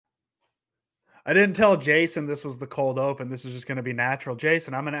I didn't tell Jason this was the cold open. This is just going to be natural.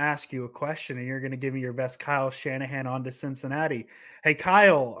 Jason, I'm going to ask you a question and you're going to give me your best Kyle Shanahan on to Cincinnati. Hey,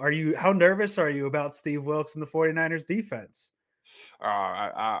 Kyle, how nervous are you about Steve Wilkes and the 49ers defense?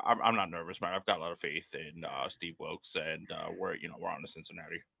 I'm not nervous, man. I've got a lot of faith in Steve Wilkes, and we're on to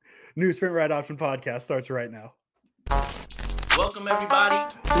Cincinnati. New Sprint Ride Option podcast starts right now. Welcome,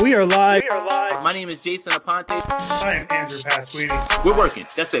 everybody. We are live. My name is Jason Aponte. I am Andrew Pasquini. We're working.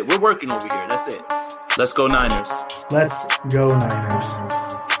 That's it. We're working over here. That's it. Let's go Niners. Let's go Niners.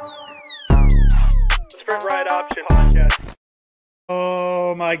 Sprint Ride Option podcast.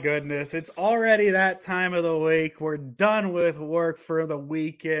 Oh my goodness. It's already that time of the week. We're done with work for the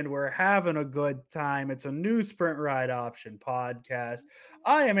weekend. We're having a good time. It's a new Sprint Ride Option podcast.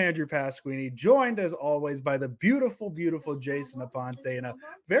 I am Andrew Pasquini, joined as always by the beautiful, beautiful Jason Aponte in a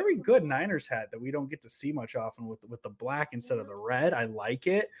very good Niners hat that we don't get to see much often with the black instead of the red. I like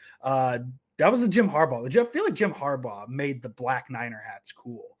it. That was a Jim Harbaugh. I feel like Jim Harbaugh made the black Niner hats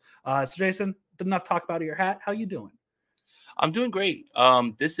cool. So Jason, did enough talk about your hat. How you doing? I'm doing great.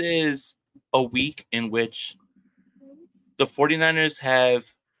 This is a week in which the 49ers have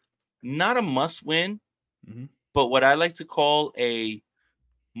not a must win, but what I like to call a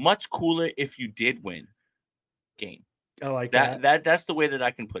much cooler if you did win game. I like that. That's the way that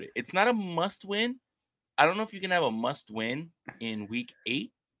I can put it. It's not a must win. I don't know if you can have a must win in week 8,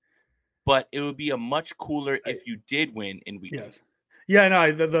 but it would be a much cooler if you did win in week 8. Yeah,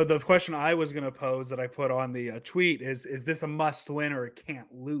 no, the question I was going to pose that I put on the tweet is this a must win or a can't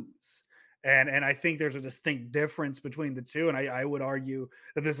lose? And I think there's a distinct difference between the two. And I would argue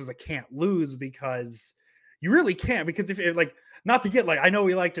that this is a can't lose because you really can't, because if not to get I know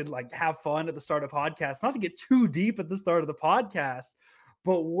we like to have fun at the start of podcasts, not to get too deep at the start of the podcast,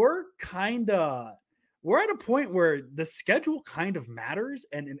 but we're at a point where the schedule kind of matters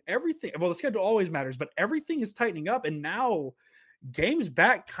and everything. Well, the schedule always matters, but everything is tightening up. And now games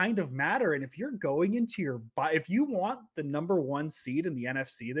back kind of matter. And if you're going into if you want the number 1 seed in the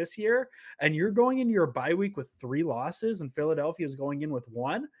NFC this year, and you're going into your bye week with 3 losses and Philadelphia is going in with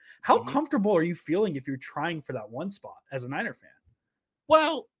 1, how comfortable are you feeling if you're trying for that 1 spot as a Niner fan?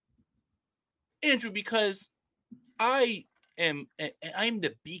 Well, Andrew, because I'm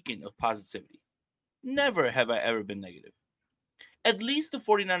the beacon of positivity. Never have I ever been negative. At least the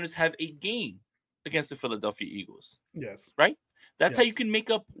 49ers have a game against the Philadelphia Eagles. Yes. Right? That's how you can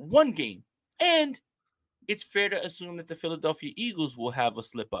make up 1 game. And it's fair to assume that the Philadelphia Eagles will have a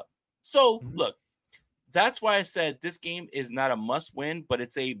slip up. So, look, that's why I said this game is not a must win, but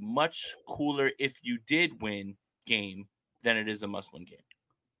it's a much cooler if you did win game than it is a must win game.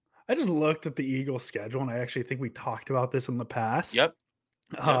 I just looked at the Eagles schedule, and I actually think we talked about this in the past. Yep.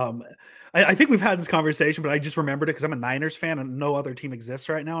 I think we've had this conversation, but I just remembered it because I'm a Niners fan and no other team exists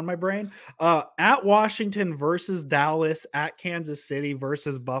right now in my brain. At Washington versus Dallas, at Kansas City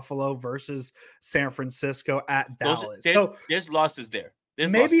versus Buffalo versus San Francisco, at Dallas. There's losses there.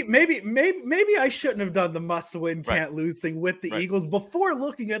 Maybe I shouldn't have done the must-win, can't-lose thing with the Eagles before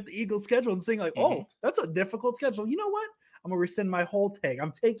looking at the Eagles schedule and saying oh, that's a difficult schedule. You know what? I'm going to rescind my whole take.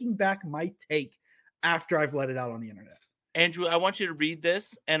 I'm taking back my take after I've let it out on the internet. Andrew, I want you to read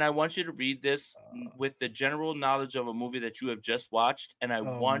this, and I want you to read this with the general knowledge of a movie that you have just watched, and I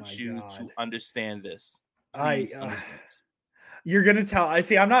want you to understand this. Understand this. You're gonna tell.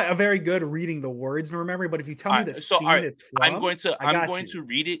 I'm not very good at reading the words and remembering, but if you tell me the scene it's from, I'm going to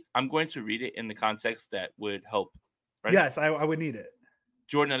read it. I'm going to read it in the context that would help. Right? Yes, I would need it.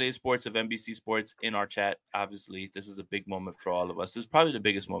 Jordan Elliott Sports of NBC Sports in our chat. Obviously, this is a big moment for all of us. This is probably the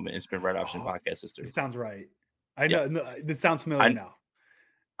biggest moment in Sprint Ride Option podcast history. It sounds right. I know. No, this sounds familiar now.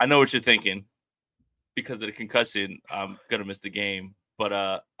 I know what you're thinking. Because of the concussion, I'm gonna miss the game, but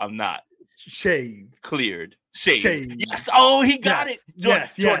I'm not. Shaved. Cleared. Shaved. Yes. Oh, he got it. Jordan,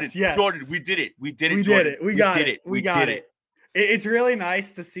 yes. Jordan, we did it. We did it. We Jordan. did it. We got it. It's really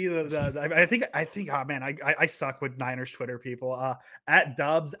nice to see I think. Oh man, I suck with Niners Twitter people. At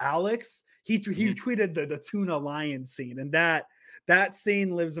Dubs Alex, he tweeted the tuna lion scene, and that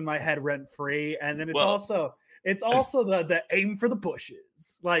scene lives in my head rent free. And then it's also the aim for the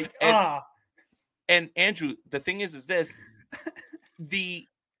bushes, And Andrew, the thing is this: the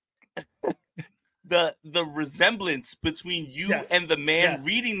resemblance between you and the man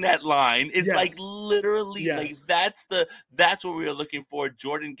reading that line is literally that's what we were looking for.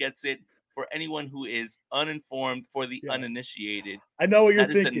 Jordan gets it. For anyone who is uninformed, for the uninitiated, I know what you're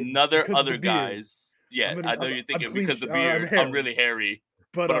that thinking. Is another other guys. Yeah, I know you're thinking because the beard. I'm really hairy,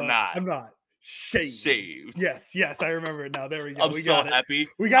 but I'm not. I'm not. Shaved. Yes, I remember it now. There we go. I'm so happy.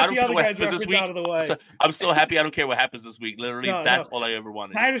 We got the other guy's reference out of the way. I'm so happy. I don't care what happens this week. Literally, that's all I ever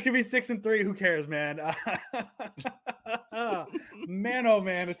wanted. Niners could be 6-3. Who cares, man? Man, oh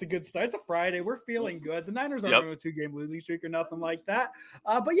man, it's a good start. It's a Friday. We're feeling good. The Niners aren't on a 2-game losing streak or nothing like that.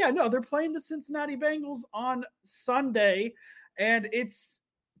 But yeah, no, they're playing the Cincinnati Bengals on Sunday, and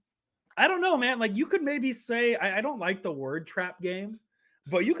I don't know, man. Like, you could maybe say, I don't like the word trap game.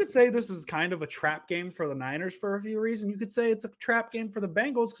 But you could say this is kind of a trap game for the Niners for a few reasons. You could say it's a trap game for the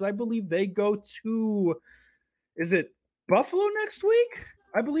Bengals because I believe they go to, is it Buffalo next week?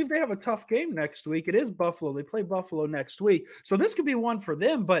 I believe they have a tough game next week. It is Buffalo. They play Buffalo next week. So this could be one for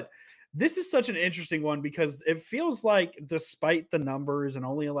them. But this is such an interesting one because it feels like despite the numbers and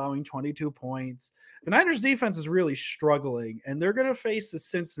only allowing 22 points, the Niners defense is really struggling. And they're going to face the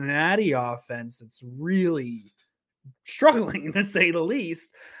Cincinnati offense that's really struggling to say the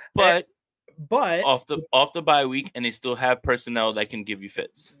least, but off the bye week, and they still have personnel that can give you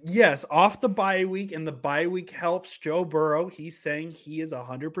fits. Yes, off the bye week, and the bye week helps Joe Burrow. He's saying he is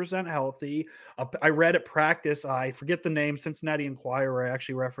 100% healthy. I read at practice, I forget the name, Cincinnati Enquirer. I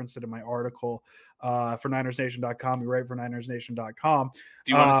actually referenced it in my article for NinersNation.com. You write for NinersNation.com.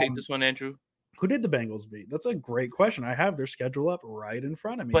 Do you want to take this one, Andrew? Who did the Bengals beat? That's a great question. I have their schedule up right in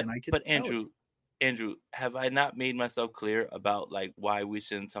front of me, and I can. But Andrew, have I not made myself clear about like why we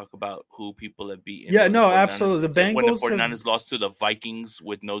shouldn't talk about who people have beaten? Yeah, no, absolutely. The Bengals, when the 49ers lost to the Vikings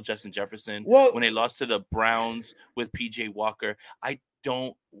with no Justin Jefferson, when they lost to the Browns with PJ Walker, I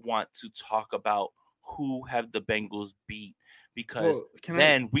don't want to talk about who have the Bengals beat because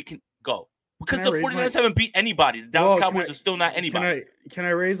we can go. Because the 49ers haven't beat anybody. The Dallas Cowboys are still not anybody. Can I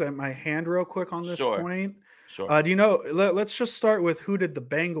raise my hand real quick on this point? Sure. Do you know? Let's just start with who did the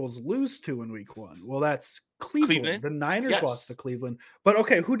Bengals lose to in Week 1? Well, that's Cleveland. The Niners lost to Cleveland. But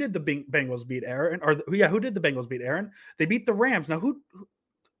okay, who did the Bengals beat, Aaron? Who did the Bengals beat, Aaron? They beat the Rams. Now, who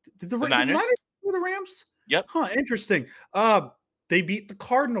did the Niners beat the Rams? Yep. Huh. Interesting. They beat the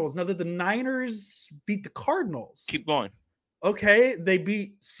Cardinals. Now, did the Niners beat the Cardinals? Keep going. Okay, they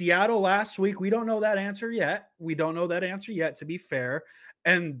beat Seattle last week. We don't know that answer yet. To be fair,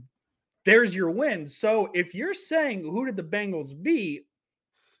 and there's your win. So if you're saying who did the Bengals beat,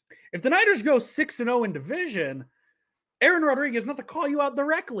 if the Niners go 6-0 in division, Aaron Rodriguez, not to call you out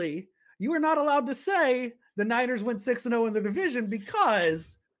directly, you are not allowed to say the Niners went 6-0 in the division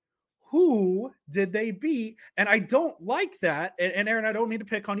because who did they beat? And I don't like that. And Aaron, I don't mean to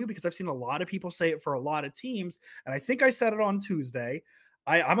pick on you because I've seen a lot of people say it for a lot of teams. And I think I said it on Tuesday.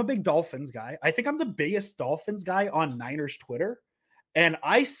 I'm a big Dolphins guy. I think I'm the biggest Dolphins guy on Niners Twitter. And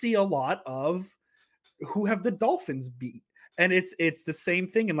I see a lot of who have the Dolphins beat. And it's the same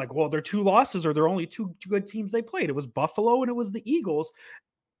thing. And like, well, they're 2 losses or they're only two good teams they played. It was Buffalo and it was the Eagles.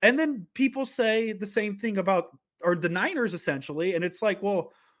 And then people say the same thing about or the Niners essentially. And it's like,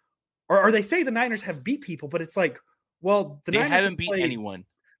 well, or they say the Niners have beat people, but it's like, well, they haven't beat anyone.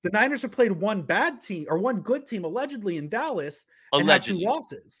 The Niners have played one bad team or one good team allegedly in Dallas and have 2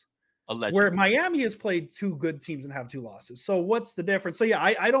 losses. Allegedly. Where Miami has played 2 good teams and have 2 losses. So what's the difference? So yeah,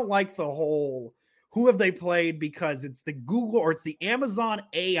 I don't like the whole who have they played because it's the Google or it's the Amazon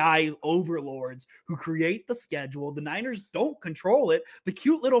AI overlords who create the schedule. The Niners don't control it. The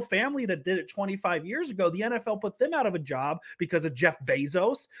cute little family that did it 25 years ago, the NFL put them out of a job because of Jeff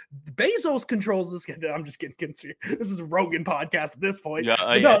Bezos. Bezos controls the schedule. I'm just kidding. This is a Rogan podcast at this point.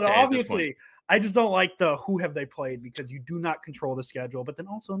 Obviously. I just don't like the who have they played because you do not control the schedule. But then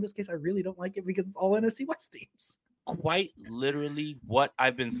also in this case, I really don't like it because it's all NFC West teams. Quite literally what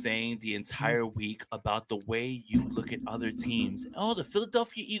I've been saying the entire week about the way you look at other teams. Oh, the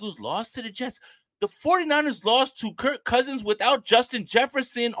Philadelphia Eagles lost to the Jets. The 49ers lost to Kirk Cousins without Justin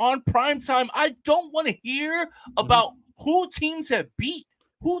Jefferson on primetime. I don't want to hear about who teams have beat,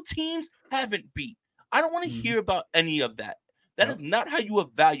 who teams haven't beat. I don't want to hear about any of that. That is not how you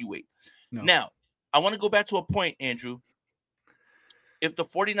evaluate. No. Now, I want to go back to a point, Andrew. If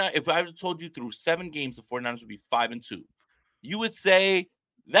I told you through 7 games, the 49ers would be 5-2, you would say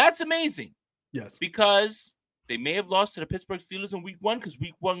that's amazing. Yes. Because they may have lost to the Pittsburgh Steelers in week 1 because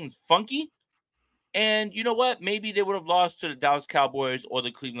week 1 was funky. And you know what? Maybe they would have lost to the Dallas Cowboys or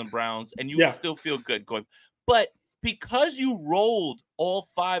the Cleveland Browns, and you would still feel good going. But because you rolled all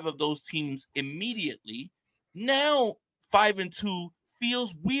 5 of those teams immediately, now 5-2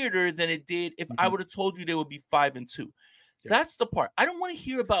 feels weirder than it did if I would have told you they would be 5-2. Yeah. That's the part. I don't want to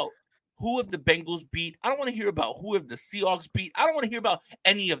hear about who have the Bengals beat. I don't want to hear about who have the Seahawks beat. I don't want to hear about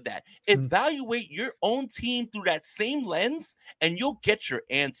any of that. Evaluate your own team through that same lens, and you'll get your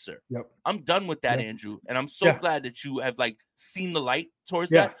answer. Yep. I'm done with that, Andrew, and I'm so glad that you have seen the light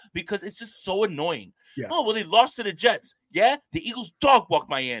towards that, because it's just so annoying. Yeah. Oh, well, they lost to the Jets. Yeah, the Eagles dog walked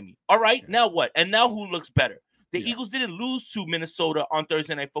Miami. All right, now what? And now who looks better? The Eagles didn't lose to Minnesota on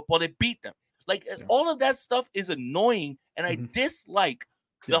Thursday Night Football. They beat them. All of that stuff is annoying, and I dislike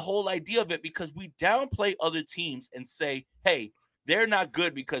the whole idea of it, because we downplay other teams and say, hey, they're not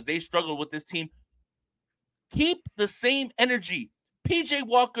good because they struggle with this team. Keep the same energy. PJ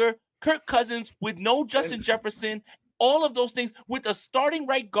Walker, Kirk Cousins with no Justin Jefferson, all of those things, with a starting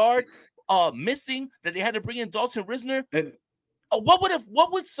right guard missing that they had to bring in Dalton Risner. And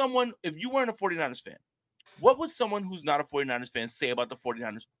what would someone, if you weren't a 49ers fan, what would someone who's not a 49ers fan say about the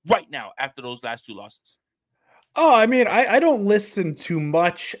 49ers right now after those last two losses? Oh, I mean, I don't listen too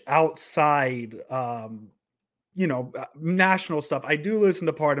much outside, national stuff. I do listen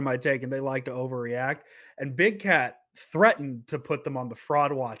to Part of My Take, and they like to overreact. And Big Cat threatened to put them on the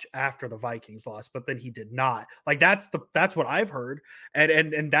fraud watch after the Vikings lost, but then he did not. That's what I've heard,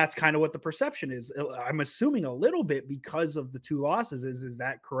 and that's kind of what the perception is. I'm assuming a little bit because of the two losses. Is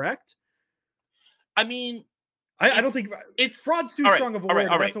that correct? I mean, I don't think it's fraud's too strong of a word.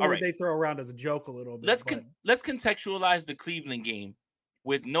 That's a word they throw around as a joke a little bit. Let's contextualize the Cleveland game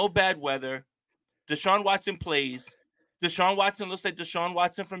with no bad weather. Deshaun Watson plays. Deshaun Watson looks like Deshaun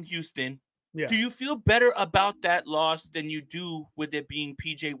Watson from Houston. Yeah. Do you feel better about that loss than you do with it being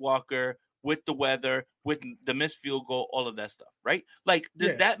PJ Walker, with the weather, with the missed field goal, all of that stuff, right?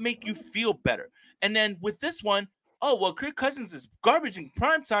 Does that make you feel better? And then with this one, oh, well, Kirk Cousins is garbage in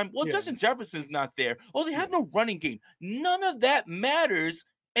prime time. Well, Justin Jefferson's not there. Oh, they have no running game. None of that matters.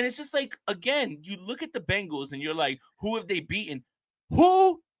 And it's just again, you look at the Bengals and you're like, who have they beaten?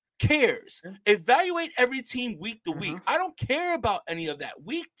 Who cares? Evaluate every team week to week. I don't care about any of that.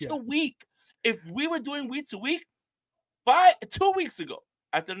 Week to week. If we were doing week to week, 2 weeks ago,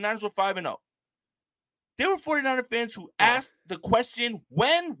 after the Niners were 5-0, there were 49er fans who asked the question,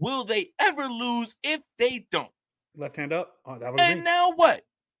 when will they ever lose if they don't? Left hand up. Oh, that was me. Now what?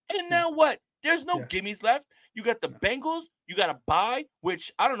 Now what? There's no gimmies left. You got the Bengals. You got a bye,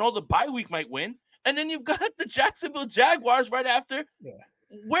 which I don't know. The bye week might win. And then you've got the Jacksonville Jaguars right after. Yeah.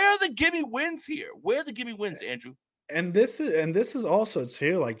 Where are the gimme wins here? Where are the gimme wins, Andrew? And this is also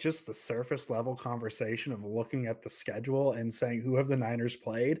too just the surface level conversation of looking at the schedule and saying who have the Niners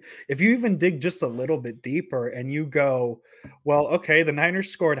played. If you even dig just a little bit deeper and you go, well, okay, the Niners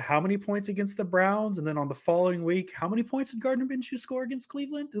scored how many points against the Browns, and then on the following week, how many points did Gardner Minshew score against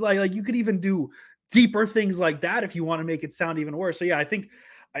Cleveland? Like you could even do deeper things like that if you want to make it sound even worse. So yeah, I think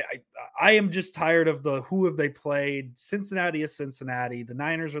I am just tired of the who have they played. Cincinnati is Cincinnati. The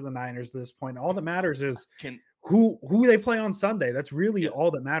Niners are the Niners at this point. All that matters is who they play on Sunday. That's really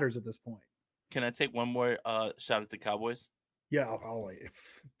all that matters at this point. Can I take one more shout at the Cowboys? Yeah, I'll wait.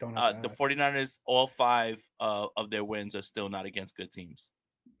 Don't have the 49ers, all 5 of their wins are still not against good teams.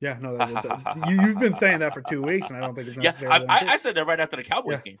 Yeah, no, you've been saying that for 2 weeks, and I don't think it's necessary. I said that right after the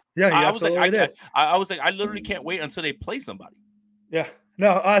Cowboys game. Yeah, I was like, I literally can't wait until they play somebody. Yeah.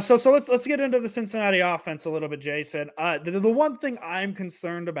 No, so let's get into the Cincinnati offense a little bit, Jason. The one thing I'm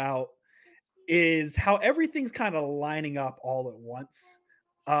concerned about is how everything's kind of lining up all at once.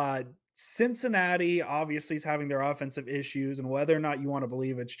 Cincinnati obviously is having their offensive issues, and whether or not you want to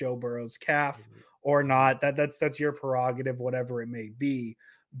believe it's Joe Burrow's calf or not, that's your prerogative, whatever it may be.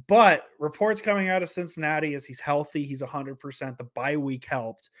 But reports coming out of Cincinnati is he's healthy, he's 100%. The bye week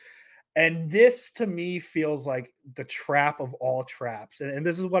helped. And this, to me, feels like the trap of all traps. And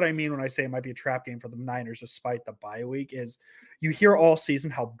this is what I mean when I say it might be a trap game for the Niners, despite the bye week, is you hear all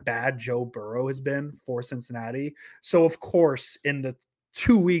season how bad Joe Burrow has been for Cincinnati. So, of course, in the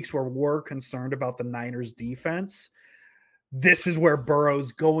 2 weeks where we're concerned about the Niners defense, this is where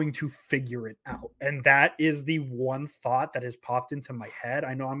Burrow's going to figure it out. And that is the one thought that has popped into my head.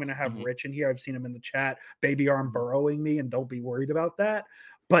 I know I'm going to have Rich in here. I've seen him in the chat, baby arm burrowing me, and don't be worried about that.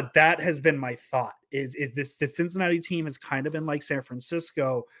 But that has been my thought is this Cincinnati team has kind of been like San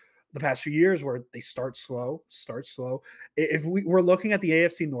Francisco the past few years where they start slow. If we're looking at the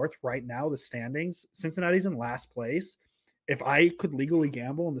AFC North right now, the standings, Cincinnati's in last place. If I could legally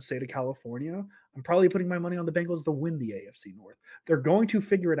gamble in the state of California, I'm probably putting my money on the Bengals to win the AFC North. They're going to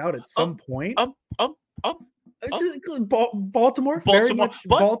figure it out at some point. Baltimore.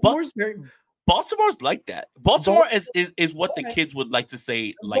 Baltimore's like that. Baltimore is what the kids would like to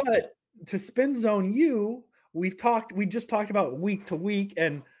say like that. To spin zone you, we just talked about week to week,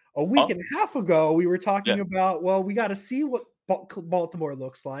 and a week and a half ago we were talking about, well, we got to see what Baltimore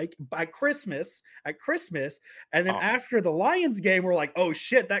looks like by Christmas at Christmas. And then Oh. after the Lions game, we're like, oh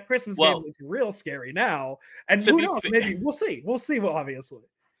shit, that Christmas game looks real scary now. And who knows? Maybe we'll see. We'll see. Well, obviously.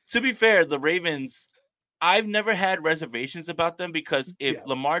 To be fair, the Ravens, I've never had reservations about them because if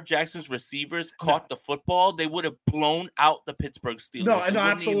Lamar Jackson's receivers caught the football, they would have blown out the Pittsburgh Steelers. No,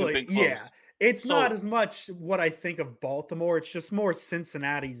 absolutely. Yeah. It's not as much what I think of Baltimore. It's just more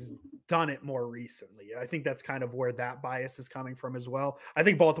Cincinnati's done it more recently. I think that's kind of where that bias is coming from as well. I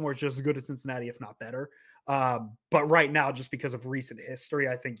think Baltimore is just as good as Cincinnati, if not better. But right now, just because of recent history,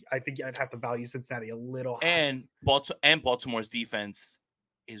 I think I'd have to value Cincinnati a little higher. And Baltimore's defense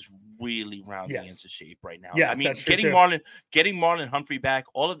is really rounding into shape right now. Yeah, I mean, getting Marlon Humphrey back,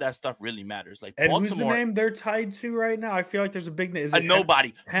 all of that stuff really matters. Like, and Baltimore, who's the name they're tied to right now? I feel like there's a big name.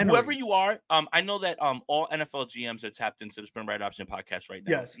 Nobody. Henry. Whoever you are, I know that all NFL GMs are tapped into the Spin Right Option podcast right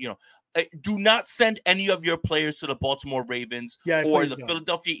now. Yes. You know, do not send any of your players to the Baltimore Ravens or the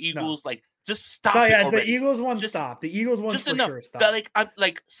Philadelphia Eagles. No. Like, just stop. So yeah, the Eagles one stop. The Eagles one just for enough. Sure stop.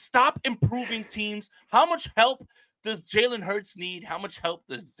 Like, stop improving teams. How much help does Jalen Hurts need? How much help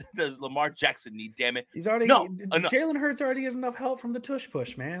does Lamar Jackson need? Damn it. He's already Jalen Hurts already has enough help from the tush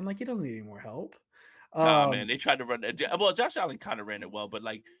push, man. Like, he doesn't need any more help. Nah, man. They tried to run it. Well, Josh Allen kind of ran it well, but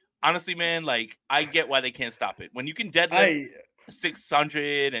like, honestly, man, like, I get why they can't stop it. When you can deadlift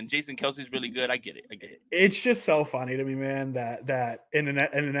 600 and Jason Kelsey's really good, I get it. It's just so funny to me, man, that in an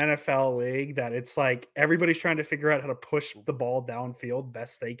NFL league that it's like everybody's trying to figure out how to push the ball downfield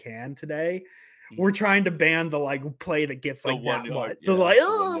best they can today. We're trying to ban the play that gets like that one. The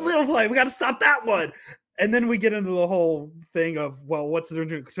little play. We got to stop that one. And then we get into the whole thing of, well, what's the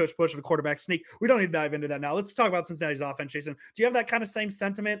difference between tush push and a quarterback sneak? We don't need to dive into that now. Let's talk about Cincinnati's offense, Jason. Do you have that kind of same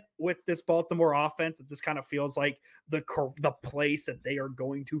sentiment with this Baltimore offense? That this kind of feels like the place that they are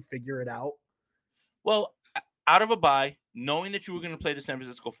going to figure it out? Well, out of a bye, knowing that you were going to play the San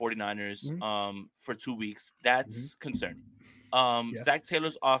Francisco 49ers for 2 weeks, that's concerning. Zach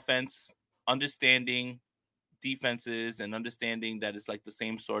Taylor's offense, understanding defenses and understanding that it's like the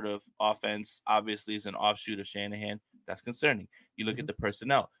same sort of offense obviously is an offshoot of Shanahan. That's concerning. You look at the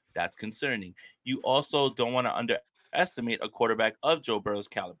personnel. That's concerning. You also don't want to underestimate a quarterback of Joe Burrow's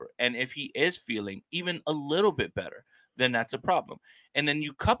caliber. And if he is feeling even a little bit better, then that's a problem. And then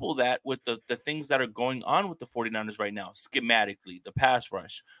you couple that with the things that are going on with the 49ers right now, schematically, the pass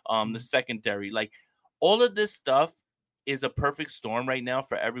rush, the secondary, like all of this stuff is a perfect storm right now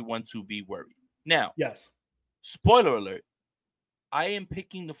for everyone to be worried. Now, spoiler alert, I am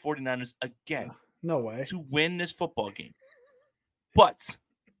picking the 49ers again. No way. To win this football game. But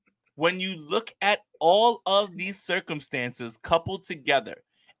when you look at all of these circumstances coupled together,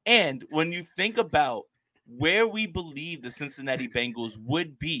 and when you think about where we believe the Cincinnati Bengals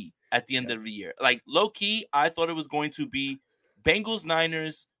would be at the end of the year, like low-key, I thought it was going to be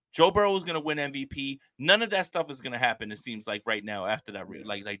Bengals-Niners, Joe Burrow is going to win MVP. None of that stuff is going to happen, it seems like, right now after that.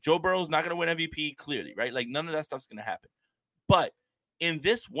 Like Joe Burrow is not going to win MVP, clearly, right? Like, none of that stuff's going to happen. But in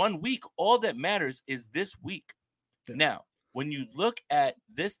this 1 week, all that matters is this week. Now, when you look at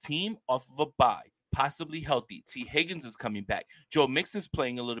this team off of a bye, possibly healthy, T. Higgins is coming back. Joe Mixon's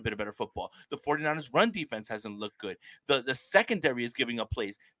playing a little bit better football. The 49ers run defense hasn't looked good. The secondary is giving up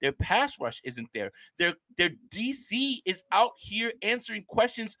plays. Their pass rush isn't there. Their DC is out here answering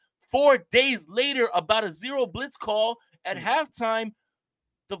questions 4 days later about a zero blitz call at halftime.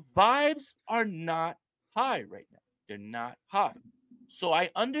 The vibes are not high right now. They're not high. So I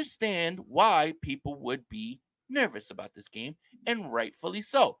understand why people would be nervous about this game, and rightfully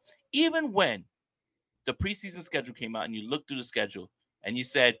so. Even when the preseason schedule came out and you looked through the schedule and you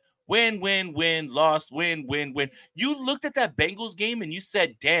said, win, win, win, loss, win, win, win. You looked at that Bengals game and you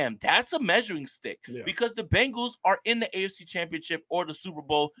said, damn, that's a measuring stick because the Bengals are in the AFC Championship or the Super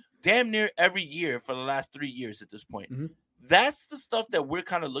Bowl damn near every year for the last 3 years at this point. That's the stuff that we're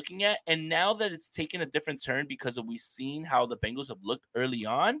kind of looking at. And now that it's taken a different turn because we've seen how the Bengals have looked early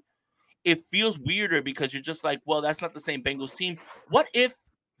on, it feels weirder because you're just like, well, that's not the same Bengals team. What if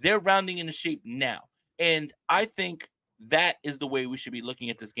they're rounding into shape now? And I think that is the way we should be looking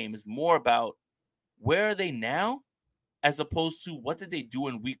at this game, is more about where are they now as opposed to what did they do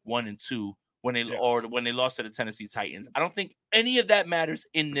in week 1 and 2 when they lost to the Tennessee Titans. I don't think any of that matters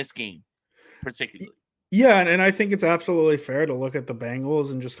in this game particularly. Yeah, and I think it's absolutely fair to look at the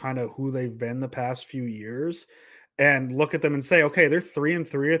Bengals and just kind of who they've been the past few years and look at them and say, okay, they're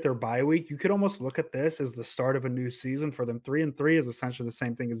 3-3 at their bye week. You could almost look at this as the start of a new season for them. 3-3 is essentially the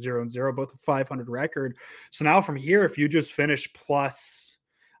same thing as 0-0, both a 500 record. So now from here, if you just finish plus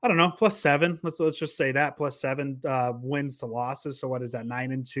 7, let's just say that, plus 7 wins to losses. So what is that,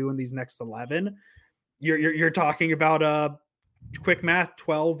 9-2 in these next 11? You're talking about quick math,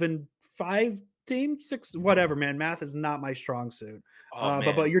 12-5 team, 6, whatever, man. Math is not my strong suit. Oh,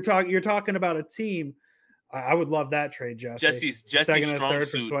 But man. you're talking about a team. I would love that trade, Jesse. Jesse's Second and strong third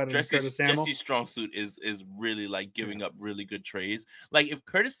for suit. Sweat and Curtis Samuel. Jesse's strong suit is really like giving up really good trades. Like if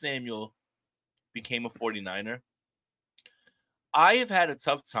Curtis Samuel became a 49er, I have had a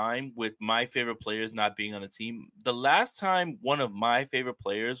tough time with my favorite players not being on a team. The last time one of my favorite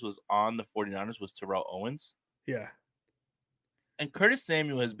players was on the 49ers was Terrell Owens. Yeah. And Curtis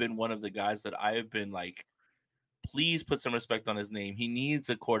Samuel has been one of the guys that I have been like, please put some respect on his name. He needs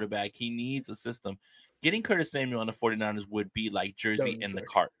a quarterback. He needs a system. Getting Curtis Samuel on the 49ers would be like Jersey in the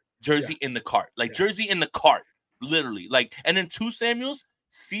cart. Jersey in the cart. Like Jersey in the cart. Literally. Like, and then 2 Samuels,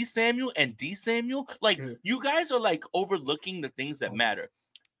 C Samuel and D Samuel. Like, you guys are like overlooking the things that matter.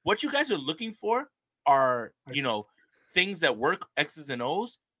 What you guys are looking for are, you know, things that work, X's and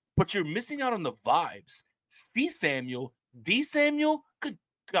O's, but you're missing out on the vibes. C Samuel, D Samuel, good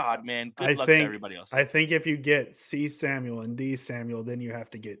God, man. Good luck to everybody else. I think if you get C Samuel and D Samuel, then you have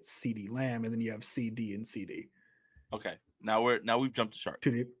to get CD Lamb, and then you have CD and CD. Okay. Now we've jumped the shark.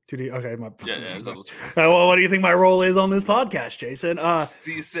 Too deep. Okay. Well, what do you think my role is on this podcast, Jason?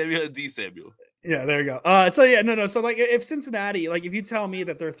 C Samuel and D Samuel. Yeah, there you go. So like if Cincinnati, like if you tell me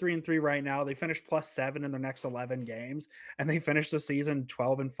that they're 3-3 right now, they finished +7 in their next 11 games, and they finished the season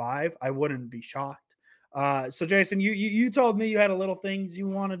 12-5, I wouldn't be shocked. So Jason, you told me you had a little things you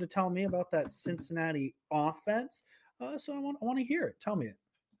wanted to tell me about that Cincinnati offense. So I want to hear it. Tell me it.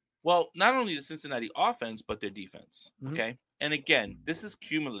 Well, not only the Cincinnati offense, but their defense. Okay. And again, this is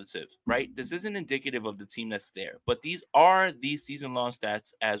cumulative, right? This isn't indicative of the team that's there, but these are these season-long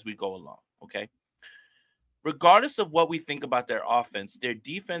stats as we go along. Okay. Regardless of what we think about their offense, their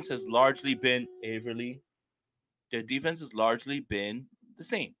defense has largely been Their defense has largely been the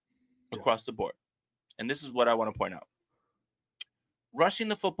same across the board. And this is what I want to point out. Rushing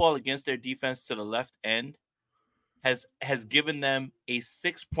the football against their defense to the left end has given them a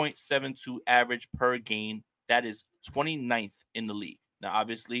 6.72 average per game. That is 29th in the league. Now,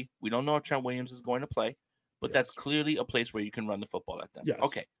 obviously, we don't know if Trent Williams is going to play, but that's clearly a place where you can run the football at them. Yes.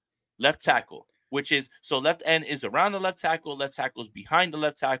 Okay. Left tackle, so left end is around the left tackle. Left tackle is behind the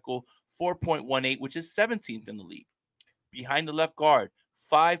left tackle, 4.18, which is 17th in the league. Behind the left guard,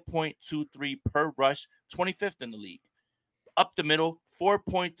 5.23 per rush, 25th in the league. Up the middle,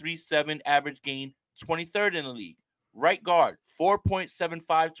 4.37 average gain, 23rd in the league. Right guard,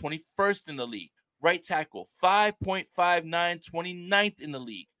 4.75, 21st in the league. Right tackle, 5.59, 29th in the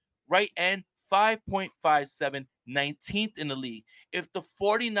league. Right end, 5.57, 19th in the league. If the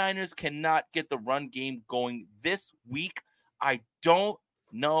 49ers cannot get the run game going this week, I don't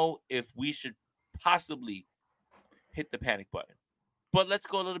know if we should possibly hit the panic button. But let's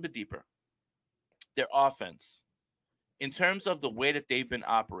go a little bit deeper. Their offense, in terms of the way that they've been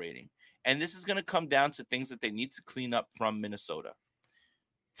operating, and this is going to come down to things that they need to clean up from Minnesota.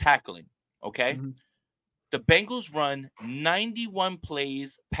 Tackling, okay? The Bengals run 91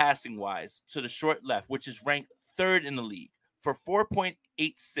 plays passing-wise to the short left, which is ranked 3rd in the league, for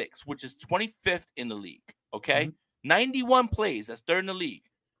 4.86, which is 25th in the league, okay? 91 plays, that's 3rd in the league.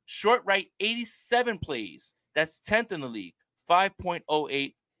 Short right, 87 plays, that's 10th in the league.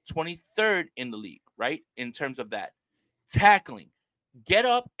 5.08, 23rd in the league, right? In terms of that. Tackling. Get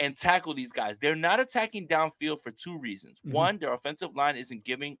up and tackle these guys. They're not attacking downfield for 2 reasons. One, their offensive line isn't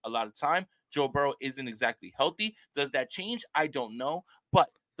giving a lot of time. Joe Burrow isn't exactly healthy. Does that change? I don't know. But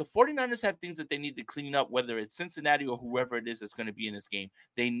the 49ers have things that they need to clean up, whether it's Cincinnati or whoever it is that's going to be in this game.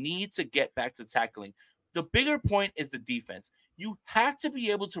 They need to get back to tackling. The bigger point is the defense. You have to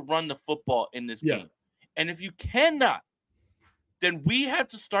be able to run the football in this game. And if you cannot, then we have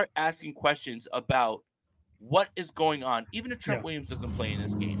to start asking questions about what is going on, even if Trent Williams doesn't play in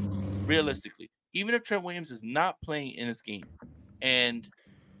this game. Realistically, even if Trent Williams is not playing in this game, and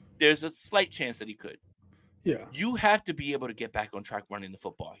there's a slight chance that he could, you have to be able to get back on track running the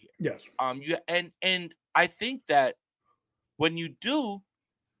football here. Yes. And I think that when you do,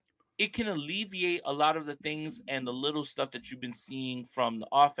 it can alleviate a lot of the things and the little stuff that you've been seeing from the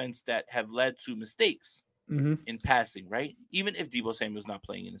offense that have led to mistakes in passing, right? Even if Deebo Samuel's not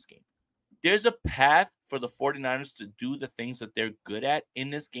playing in this game. There's a path for the 49ers to do the things that they're good at in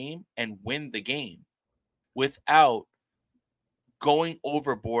this game and win the game without going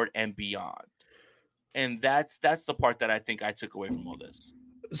overboard and beyond. And that's the part that I think I took away from all this.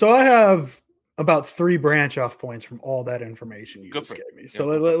 So I have about 3 branch off points from all that information you just gave me. So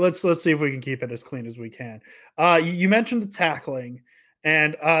let's see if we can keep it as clean as we can. You mentioned the tackling,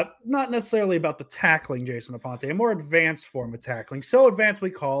 and not necessarily about the tackling, Jason Aponte, a more advanced form of tackling. So advanced we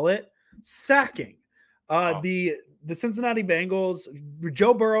call it sacking. The the Cincinnati Bengals,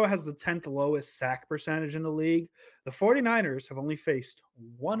 Joe Burrow has the 10th lowest sack percentage in the league. The 49ers have only faced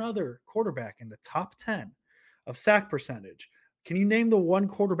one other quarterback in the top 10 of sack percentage. Can you name the one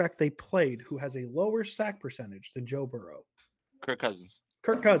quarterback they played who has a lower sack percentage than Joe Burrow? Kirk Cousins.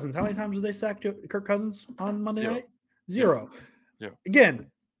 Kirk Cousins. How many times did they sack Kirk Cousins on Monday night? Zero.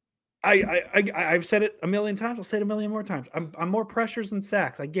 Again, I've said it a million times. I'll say it a million more times. I'm more pressures than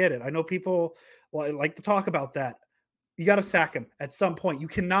sacks. I get it. I know people like to talk about that. You got to sack him at some point. You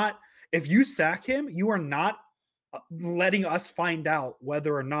cannot, if you sack him, you are not letting us find out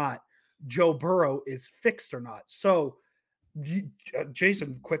whether or not Joe Burrow is fixed or not. So,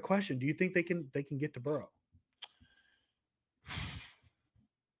 Jason, quick question: do you think they can get to Burrow?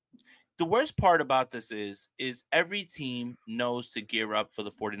 The worst part about this is every team knows to gear up for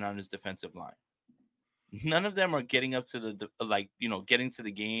the 49ers defensive line. None of them are getting up to getting to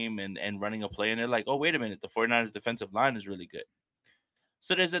the game and running a play. And they're like, oh, wait a minute. The 49ers defensive line is really good.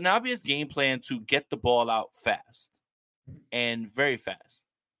 So there's an obvious game plan to get the ball out fast and very fast.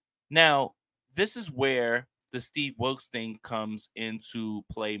 Now, this is where the Steve Wilks thing comes into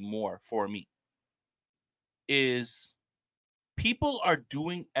play more for me. Is people are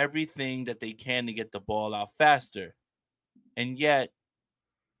doing everything that they can to get the ball out faster. And yet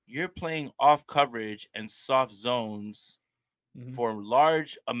you're playing off coverage and soft zones for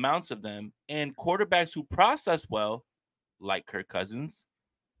large amounts of them. And quarterbacks who process well, like Kirk Cousins,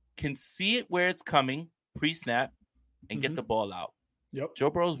 can see it where it's coming pre-snap and get the ball out. Yep. Joe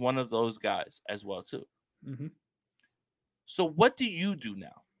Burrow is one of those guys as well, too. So what do you do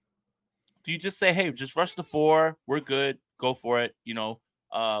now? Do you just say, hey, just rush the 4. We're good. Go for it.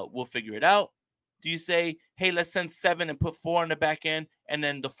 We'll figure it out. Do you say, hey, let's send 7 and put 4 on the back end, and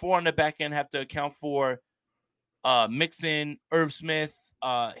then the 4 on the back end have to account for Mixon, Irv Smith,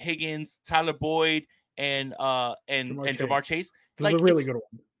 Higgins, Tyler Boyd, and Jamar Chase? Like, a really good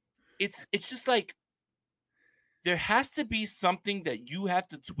one. It's just like there has to be something that you have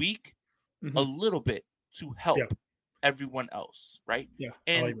to tweak a little bit to help everyone else, right? Yeah.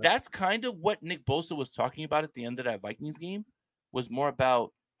 And that's kind of what Nick Bosa was talking about at the end of that Vikings game, was more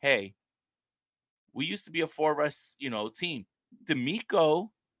about, hey, we used to be a 4-rush, team. DeMeco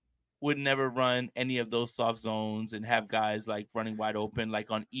would never run any of those soft zones and have guys like running wide open, like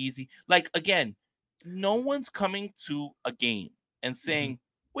on easy. Like, again, no one's coming to a game and saying,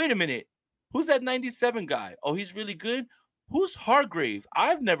 wait a minute, who's that 97 guy? Oh, he's really good. Who's Hargrave?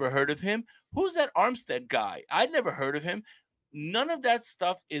 I've never heard of him. Who's that Armstead guy? I'd never heard of him. None of that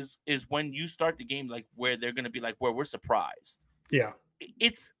stuff is when you start the game, like where they're going to be like, where we're surprised. Yeah.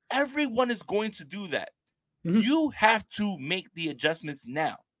 It's everyone is going to do that. You have to make the adjustments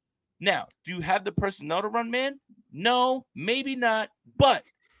now. Now, do you have the personnel to run man? No, maybe not. But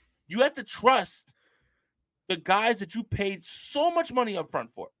you have to trust the guys that you paid so much money up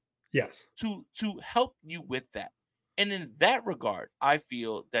front for. Yes. To help you with that. And in that regard, I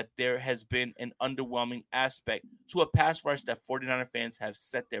feel that there has been an underwhelming aspect to a pass rush that 49er fans have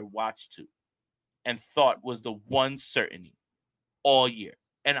set their watch to and thought was the one certainty all year.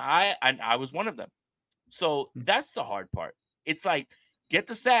 And I was one of them. So that's the hard part. It's like, get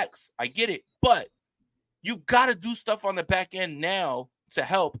the sacks. I get it. But you've got to do stuff on the back end now to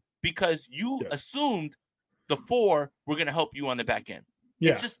help, because you assumed the 4 were going to help you on the back end.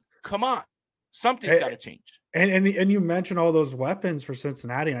 Yeah. It's just, come on. Something's got to change. And you mentioned all those weapons for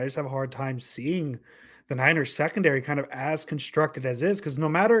Cincinnati, and I just have a hard time seeing the Niners secondary kind of as constructed as is, because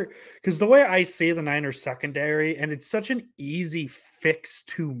the way I see the Niners secondary, and it's such an easy fix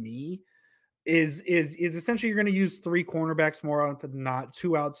to me, is essentially you're going to use 3 cornerbacks more often than not,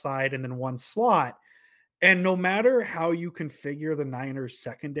 2 outside and then 1 slot. And no matter how you configure the Niners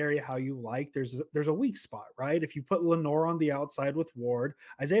secondary, how you like, there's a weak spot, right? If you put Lenore on the outside with Ward,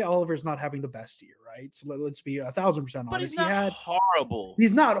 Isaiah Oliver's not having the best year, right? So let's be 1,000% honest. But he's not horrible.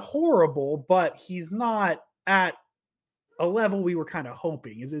 He's not horrible, but he's not at a level we were kind of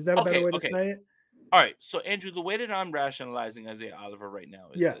hoping. Is that a better way to say it? All right. So, Andrew, the way that I'm rationalizing Isaiah Oliver right now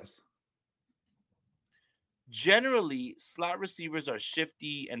is this. Generally, slot receivers are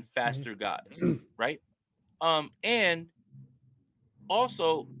shifty and faster guys, right? And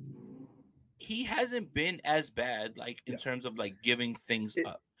also, he hasn't been as bad, like in terms of like giving things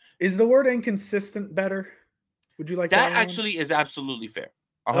up. Is the word inconsistent better? Would you like that? That actually is absolutely fair.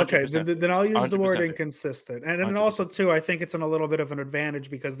 100%. Okay, then I'll use the word fair. inconsistent. And then also, too, I think it's a little bit of an advantage,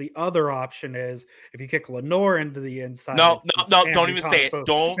 because the other option is if you kick Lenore into the inside. No, don't even say it.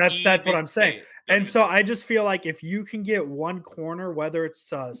 So that's what I'm saying. And so I just feel like if you can get one corner, whether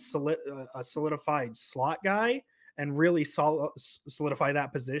it's a solidified slot guy, and really solidify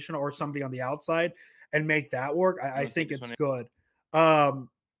that position, or somebody on the outside and make that work, I think it's good. I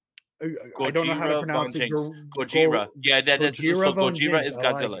don't know how to pronounce it. Gojira. Yeah, that's so Gojira is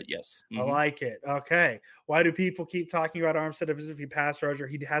Godzilla. Like yes. I like it. Okay. Why do people keep talking about Armstead as if he pass rusher?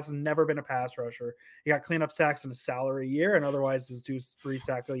 He has never been a pass rusher. He got cleanup sacks in a salary year, and otherwise is 2-3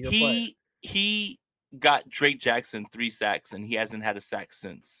 sack a year player. He got Drake Jackson 3 sacks, and he hasn't had a sack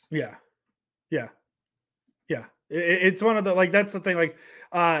since. Yeah. It's one of the, like, that's the thing, like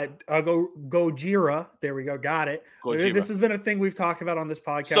Gojira. There we go. Got it. Gojira. This has been a thing we've talked about on this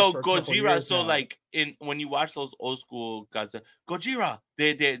podcast. So for Gojira, so now. Like when you watch those old school Godzilla, Gojira,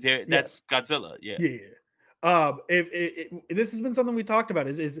 that's Godzilla. Yeah. If this has been something we talked about,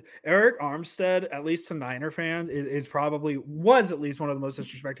 is Eric Armstead, at least to Niner fans, was at least one of the most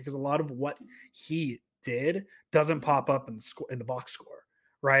disrespected, because a lot of what he did doesn't pop up in the box score.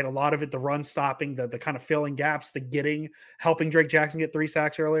 Right, a lot of it, the run stopping, the kind of filling gaps, helping Drake Jackson get 3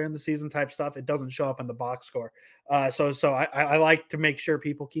 sacks earlier in the season type stuff, it doesn't show up in the box score. So I like to make sure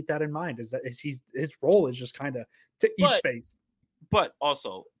people keep that in mind. His role is just kind of to eat space. But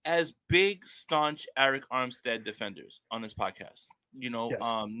also, as big, staunch Eric Armstead defenders on this podcast, yes.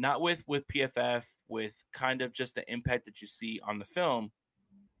 Not with PFF, with kind of just the impact that you see on the film.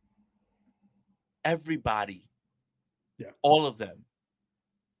 Everybody, all of them.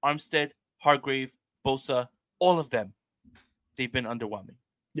 Armstead, Hargrave, Bosa, all of them, they've been underwhelming.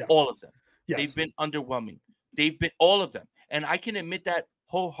 Yeah. All of them. Yes. They've been underwhelming. They've been all of them. And I can admit that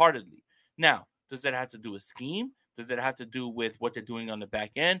wholeheartedly. Now, does that have to do with scheme? Does it have to do with what they're doing on the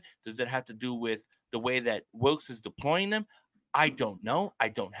back end? Does it have to do with the way that Wilkes is deploying them? I don't know. I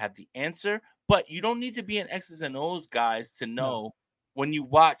don't have the answer. But you don't need to be an X's and O's guys to know when you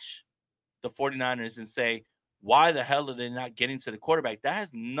watch the 49ers and say, why the hell are they not getting to the quarterback? That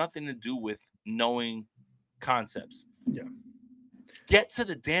has nothing to do with knowing concepts. Yeah. Get to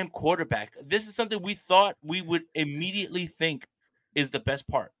the damn quarterback. This is something we thought we would immediately think is the best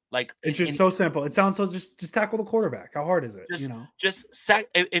part. Like, it's just so simple. It sounds so just tackle the quarterback. How hard is it? Just sack.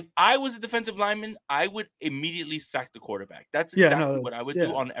 If I was a defensive lineman, I would immediately sack the quarterback. That's exactly what I would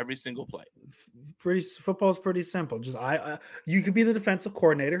do on every single play. Football is pretty simple. Just you could be the defensive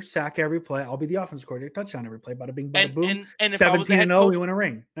coordinator, sack every play. I'll be the offensive coordinator, touchdown every play. Bada bing, bada boom. And 17-0, we win a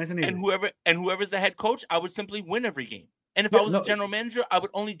ring. Nice and easy. And whoever's the head coach, I would simply win every game. And if I was a general manager, I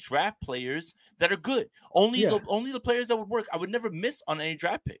would only draft players that are good. Only the players that would work. I would never miss on any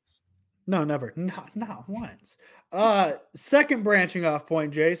draft picks. No, never. Not once. Second branching off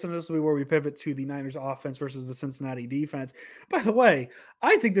point, Jason. This will be where we pivot to the Niners offense versus the Cincinnati defense. By the way,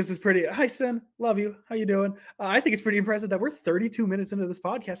 I think this is pretty. Hi, Sin. Love you. How you doing? I think it's pretty impressive that we're 32 minutes into this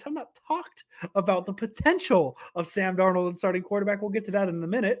podcast. I've not talked about the potential of Sam Darnold and starting quarterback. We'll get to that in a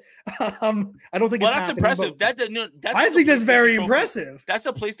minute. I don't think it's impressive. I think that's very impressive. That's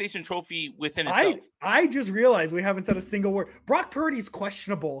a PlayStation trophy within itself. I just realized we haven't said a single word. Brock Purdy's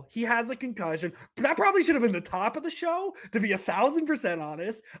questionable. He has a concussion. That probably should have been the top of the show, to be 1,000%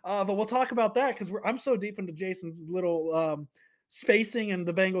 honest. But we'll talk about that because I'm so deep into Jason's little spacing and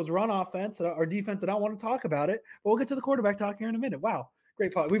the Bengals run offense or defense that I don't want to talk about it. But we'll get to the quarterback talk here in a minute. Wow.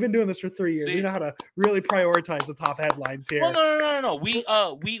 Great pod. We've been doing this for 3 years. We know how to really prioritize the top headlines here. Well, no.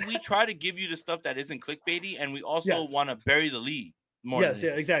 We try to give you the stuff that isn't clickbaity, and we also want to bury the lead.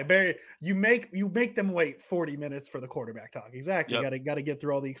 Exactly. Barry, you make them wait 40 minutes for the quarterback talk. Exactly. Yep. Got to get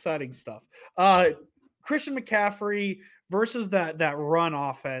through all the exciting stuff. Christian McCaffrey versus that run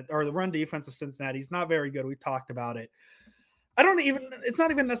offense or the run defense of Cincinnati. He's not very good. We've talked about it. It's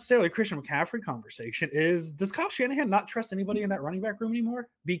not even necessarily a Christian McCaffrey conversation. Does Kyle Shanahan not trust anybody in that running back room anymore?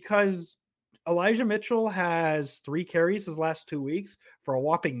 Because Elijah Mitchell has 3 carries his last 2 weeks for a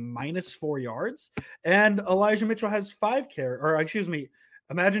whopping -4 yards. And Elijah Mitchell has 5 carries,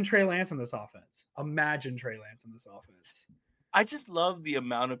 imagine Trey Lance in this offense. I just love the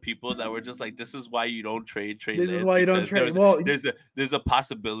amount of people that were just like, this is why you don't trade. This is why you don't trade. Well, there's a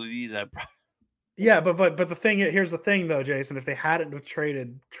possibility that. Yeah, but here's the thing though, Jason. If they hadn't have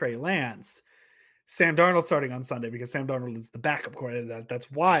traded Trey Lance, Sam Darnold starting on Sunday because Sam Darnold is the backup coordinator.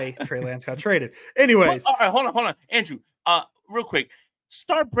 That's why Trey Lance got traded. Anyways, all right, hold on, Andrew. Real quick,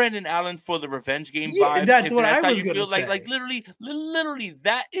 start Brandon Allen for the revenge game vibes. That's what I was going to say. Like literally,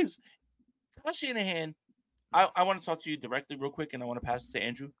 that is Kyle Shanahan. I want to talk to you directly, real quick, and I want to pass it to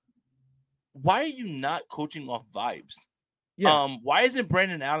Andrew. Why are you not coaching off vibes? Yeah. Why isn't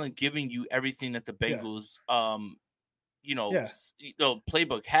Brandon Allen giving you everything that the Bengals,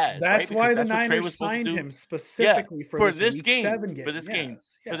 playbook has? That's right? Why the Niners signed him specifically for this game. For this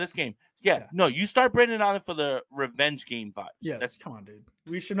game. Yeah, no, you start Brandon Allen for the revenge game vibes. Yes, come on, dude.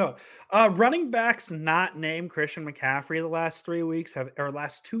 We should know. Running backs not named Christian McCaffrey the last 3 weeks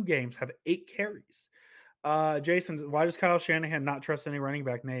last 2 games have 8 carries. Jason, why does Kyle Shanahan not trust any running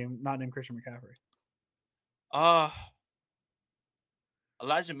back not named Christian McCaffrey?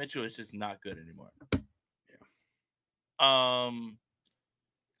 Elijah Mitchell is just not good anymore. Yeah.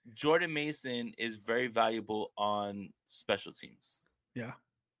 Jordan Mason is very valuable on special teams. Yeah.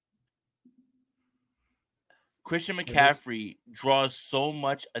 Christian McCaffrey draws so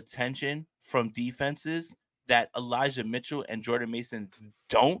much attention from defenses that Elijah Mitchell and Jordan Mason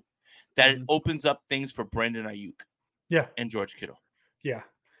don't, that it opens up things for Brandon Ayuk. Yeah. And George Kittle. Yeah.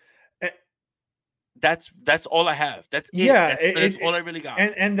 That's all I have. That's it. Yeah, that's all I really got.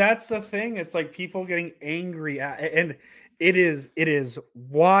 And that's the thing. It's like people getting angry at, and it is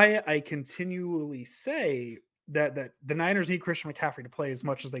why I continually say that the Niners need Christian McCaffrey to play as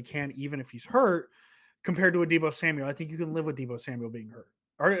much as they can, even if he's hurt, compared to a Deebo Samuel. I think you can live with Deebo Samuel being hurt.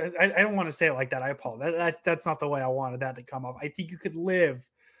 Or I don't want to say it like that. I apologize. That's not the way I wanted that to come up. I think you could live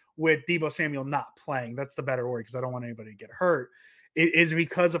with Deebo Samuel not playing. That's the better word, because I don't want anybody to get hurt. It is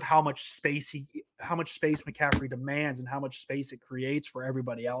because of how much space McCaffrey demands and how much space it creates for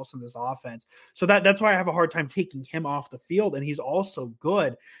everybody else in this offense. So that's why I have a hard time taking him off the field. And he's also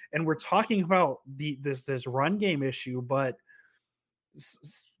good. And we're talking about this run game issue, but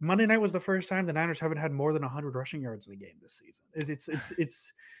Monday night was the first time the Niners haven't had more than 100 rushing yards in a game this season.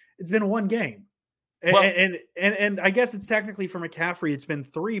 It's been 1 game. And I guess it's technically for McCaffrey, it's been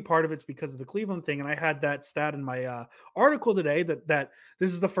 3. Part of it's because of the Cleveland thing. And I had that stat in my article today that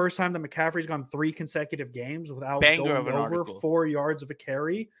this is the first time that McCaffrey's gone 3 consecutive games without going over 4 yards of a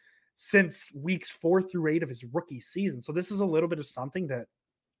carry since weeks 4 through 8 of his rookie season. So this is a little bit of something that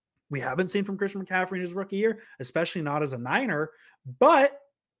we haven't seen from Christian McCaffrey in his rookie year, especially not as a Niner. But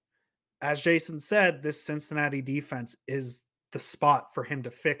as Jason said, this Cincinnati defense is the spot for him to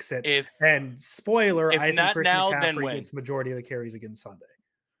fix it. And spoiler, I think Christian McCaffrey gets majority of the carries against Sunday.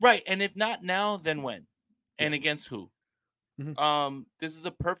 Right. And if not now, then when? And against who? Mm-hmm. This is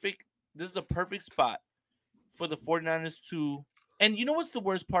a perfect spot for the 49ers to, and you know what's the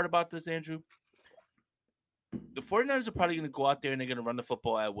worst part about this, Andrew? The 49ers are probably going to go out there and they're going to run the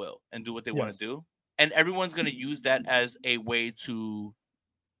football at will and do what they want to do. And everyone's going to use that as a way to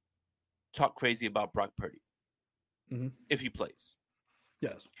talk crazy about Brock Purdy. If he plays.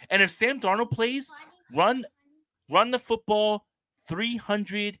 Yes. And if Sam Darnold plays, run the football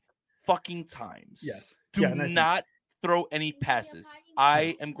 300 fucking times. Yes. Do not throw any passes.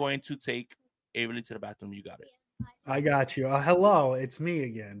 I am going to take Avery to the bathroom. You got it. I got you. Hello, it's me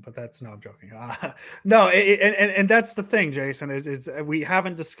again, but I'm joking. No, and that's the thing, Jason, is we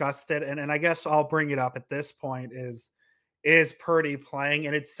haven't discussed it. And I guess I'll bring it up at this point is Purdy playing?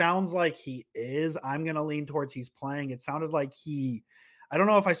 And it sounds like he is. I'm going to lean towards he's playing. It sounded like I don't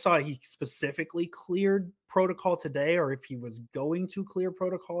know if I saw he specifically cleared protocol today or if he was going to clear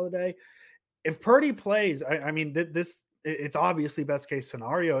protocol today. If Purdy plays, I mean, it's obviously best case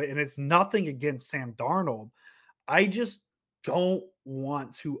scenario, and it's nothing against Sam Darnold. I just don't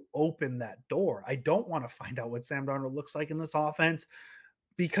want to open that door. I don't want to find out what Sam Darnold looks like in this offense,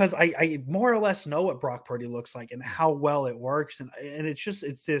 because I more or less know what Brock Purdy looks like and how well it works. And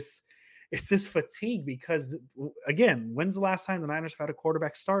it's this fatigue, because again, when's the last time the Niners have had a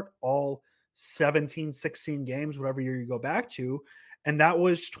quarterback start all 17, 16 games, whatever year you go back to? And that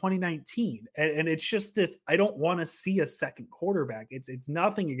was 2019. And it's just this, I don't want to see a second quarterback. It's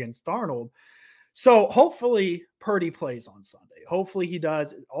nothing against Darnold. So hopefully Purdy plays on Sunday. Hopefully he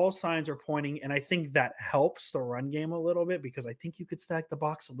does. All signs are pointing, and I think that helps the run game a little bit, because I think you could stack the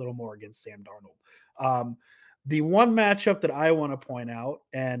box a little more against Sam Darnold. The one matchup that I want to point out,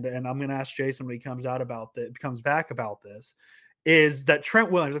 and I'm going to ask Jason when he comes back about this, is that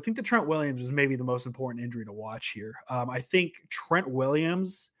Trent Williams. I think that Trent Williams is maybe the most important injury to watch here. I think Trent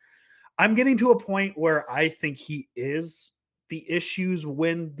Williams, I'm getting to a point where I think he is the issues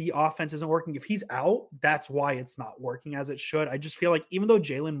when the offense isn't working. If he's out, that's why it's not working as it should. I just feel like even though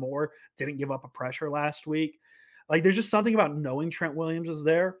Jalen Moore didn't give up a pressure last week, like there's just something about knowing Trent Williams is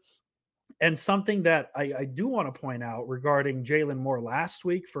there. And something that I do want to point out regarding Jalen Moore last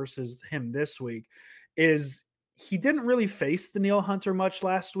week versus him this week is he didn't really face Danielle Hunter much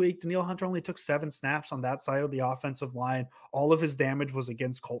last week. Danielle Hunter only took 7 snaps on that side of the offensive line. All of his damage was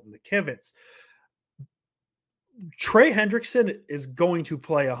against Colton McKivitz. Trey Hendrickson is going to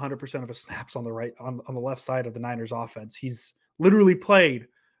play 100% of his snaps on the left side of the Niners offense. He's literally played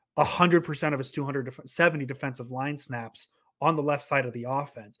 100% of his 270 defensive line snaps on the left side of the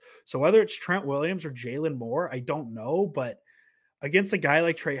offense. So whether it's Trent Williams or Jalen Moore, I don't know, but against a guy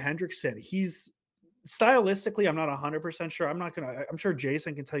like Trey Hendrickson, he's stylistically, I'm not 100% sure. I'm sure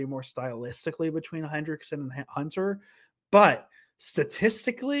Jason can tell you more stylistically between Hendrickson and Hunter, but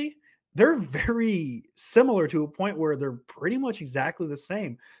statistically, they're very similar to a point where they're pretty much exactly the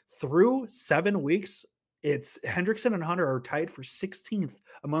same. Through 7 weeks, it's Hendrickson and Hunter are tied for 16th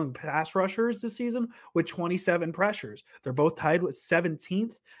among pass rushers this season with 27 pressures. They're both tied with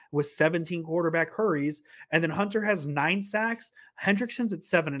 17th with 17 quarterback hurries. And then Hunter has 9 sacks. Hendrickson's at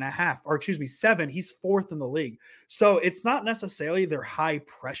 7. He's 4th in the league. So it's not necessarily their high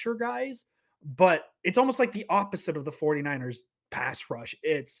pressure guys, but it's almost like the opposite of the 49ers pass rush.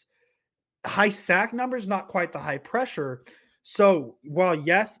 It's high sack numbers, not quite the high pressure. So while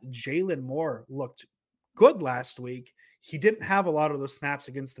yes, Jalen Moore looked good last week, he didn't have a lot of those snaps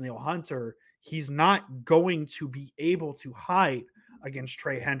against Danielle Hunter. He's not going to be able to hide against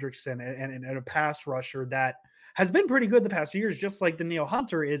Trey Hendrickson and a pass rusher that has been pretty good the past few years, just like Danielle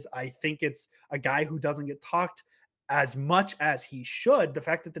Hunter is. I think it's a guy who doesn't get talked as much as he should. The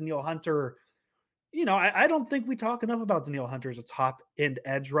fact that Danielle Hunter, I don't think we talk enough about Danielle Hunter as a top end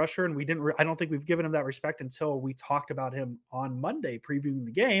edge rusher. And I don't think we've given him that respect until we talked about him on Monday previewing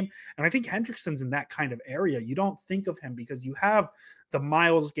the game. And I think Hendrickson's in that kind of area. You don't think of him because you have the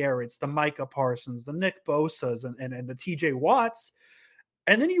Myles Garretts, the Micah Parsons, the Nick Bosas, and the TJ Watts.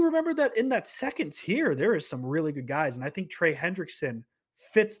 And then you remember that in that second tier, there is some really good guys. And I think Trey Hendrickson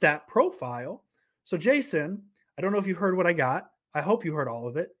fits that profile. So Jason, I don't know if you heard what I got. I hope you heard all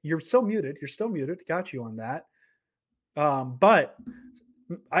of it. You're still muted. Got you on that. But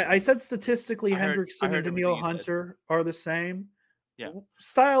I said statistically, Hendrickson and Danielle Hunter are the same. Yeah.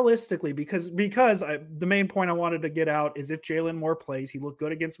 Stylistically, because the main point I wanted to get out is if Jalen Moore plays, he looked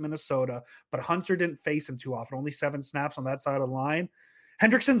good against Minnesota, but Hunter didn't face him too often. Only 7 snaps on that side of the line.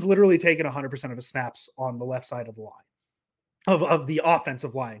 Hendrickson's literally taken 100% of his snaps on the left side of the line, of the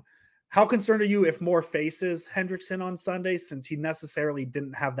offensive line. How concerned are you if Moore faces Hendrickson on Sunday, since he necessarily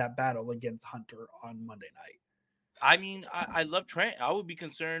didn't have that battle against Hunter on Monday night? I mean, I love Trey. I would be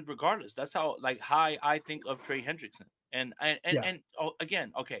concerned regardless. That's how high I think of Trey Hendrickson. And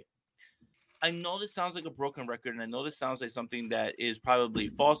again, okay. I know this sounds like a broken record, and I know this sounds like something that is probably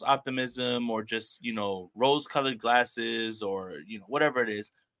false optimism or just, rose-colored glasses or, whatever it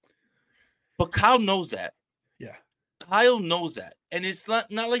is. But Kyle knows that. Yeah. Kyle knows that. And it's not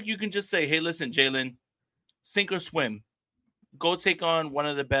like you can just say, hey, listen, Jalen, sink or swim. Go take on one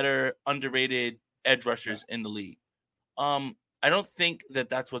of the better underrated edge rushers in the league. I don't think that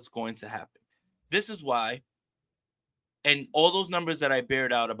that's what's going to happen. This is why, and all those numbers that I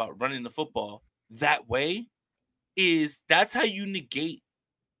bared out about running the football that way, that's how you negate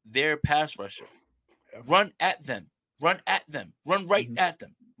their pass rusher. Yeah. Run at them. Run at them. Run right at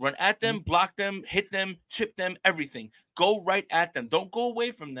them. Run at them, block them, hit them, chip them, everything. Go right at them. Don't go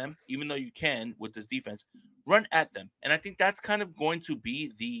away from them, even though you can with this defense. Run at them. And I think that's kind of going to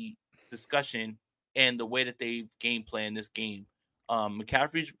be the discussion and the way that they've game planned this game.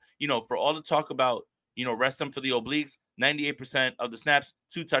 McCaffrey's, for all the talk about, rest him for the obliques, 98% of the snaps,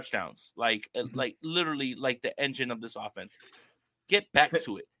 2 touchdowns. Literally like the engine of this offense. Get back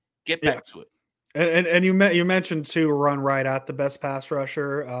to it. Get back to it. And you mentioned too, run right at the best pass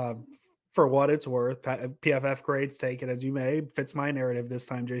rusher. For what it's worth, PFF grades, take it as you may. Fits my narrative this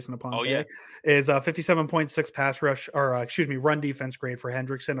time, Jason Aponte. Is a 57.6 pass rush, run defense grade for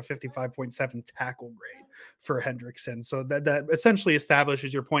Hendrickson, a 55.7 tackle grade for Hendrickson. So that essentially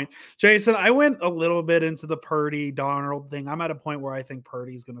establishes your point. Jason, I went a little bit into the Purdy Darnold thing. I'm at a point where I think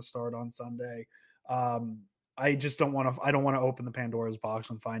Purdy's going to start on Sunday. I just don't want to open the Pandora's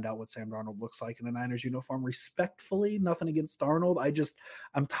box and find out what Sam Darnold looks like in a Niners uniform. Respectfully, nothing against Darnold.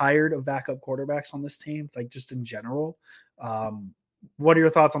 I'm tired of backup quarterbacks on this team, just in general. What are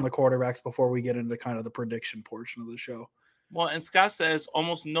your thoughts on the quarterbacks before we get into kind of the prediction portion of the show? Well, and Scott says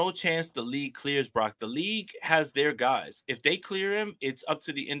almost no chance the league clears Brock. The league has their guys. If they clear him, it's up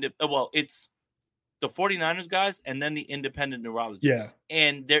to it's the 49ers guys and then the independent neurologists. Yeah.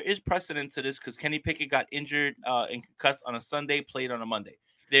 And there is precedent to this because Kenny Pickett got injured and concussed on a Sunday, played on a Monday.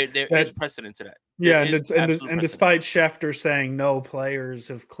 There is precedent to that. Yeah, and despite Schefter saying no players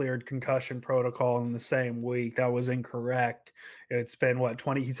have cleared concussion protocol in the same week, that was incorrect. It's been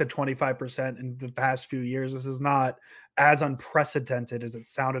 20? He said 25% in the past few years. This is not as unprecedented as it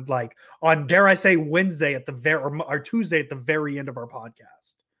sounded like on, dare I say, Wednesday or Tuesday at the very end of our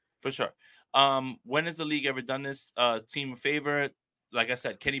podcast. For sure. When has the league ever done this? Team a favor? Like I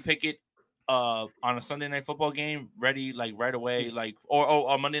said, Kenny Pickett, on a Sunday night football game, ready like right away, like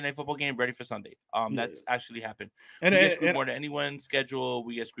or a Monday night football game, ready for Sunday. That's actually happened. And we get screwed more than anyone. Schedule,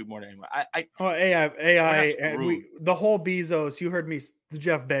 we get screwed more than anyone. AI, and screwed. the whole Bezos. You heard me, the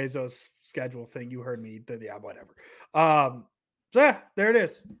Jeff Bezos schedule thing. You heard me. Yeah, whatever. So yeah, there it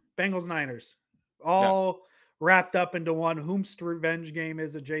is. Bengals Niners, all wrapped up into one. Whom's revenge game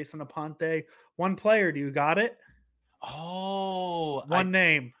is it? Jason Aponte. One player. Do you got it? Oh, one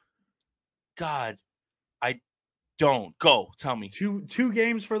name. God, I don't. Go, tell me. Two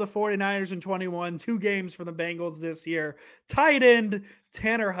games for the 49ers in 21, 2 games for the Bengals this year. Tight end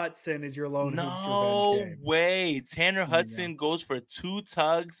Tanner Hudson is your lone hoops revenge game. No way. Tanner Hudson goes for 2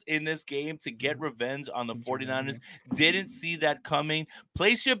 tugs in this game to get revenge on the 49ers. Didn't see that coming.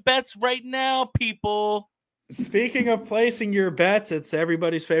 Place your bets right now, people. Speaking of placing your bets, it's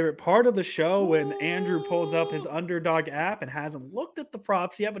everybody's favorite part of the show when Andrew pulls up his Underdog app and hasn't looked at the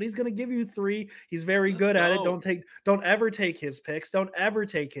props yet, but he's going to give you 3. He's very good at it. Don't ever take his picks. Don't ever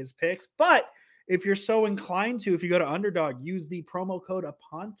take his picks. But if you're so inclined to, if you go to Underdog, use the promo code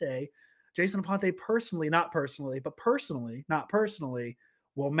Aponte. Jason Aponte personally, not personally,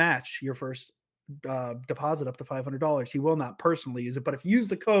 will match your first deposit up to $500. He will not personally use it, but if you use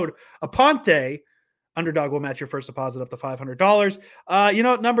the code Aponte, Underdog will match your first deposit up to $500. You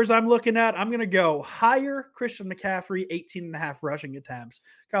know what numbers I'm looking at? I'm going to go higher Christian McCaffrey, 18.5 rushing attempts.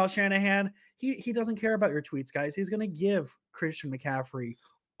 Kyle Shanahan, he doesn't care about your tweets, guys. He's going to give Christian McCaffrey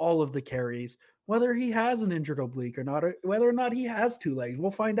all of the carries, whether he has an injured oblique or not, or whether or not he has 2 legs.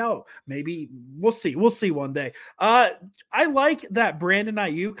 We'll find out. Maybe we'll see. We'll see one day. I like that Brandon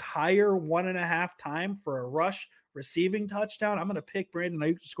Ayuk higher 1.5 time for a rush receiving touchdown. I'm going to pick Brandon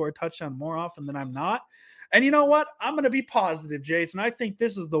Ayuk to score a touchdown more often than I'm not. And you know what? I'm going to be positive, Jason. I think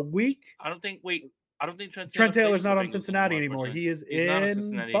this is the week. I don't think Trent Taylor's not on Cincinnati anymore. He is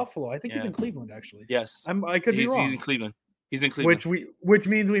in Buffalo. I think he's in Cleveland, actually. Yes. I could be wrong. He's in Cleveland. Which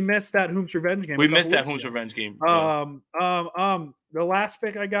means we missed that Hoops revenge game. Game. The last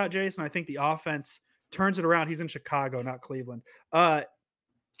pick I got, Jason, I think the offense turns it around. He's in Chicago, not Cleveland.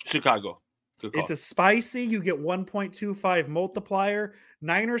 Chicago. It's a spicy. You get 1.25 multiplier.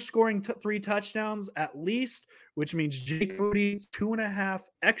 Niners scoring 3 touchdowns at least, which means Jake Moody 2.5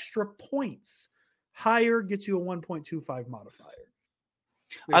 extra points. Higher gets you a 1.25 modifier.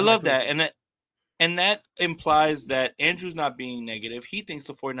 I love that. And that implies that Andrew's not being negative. He thinks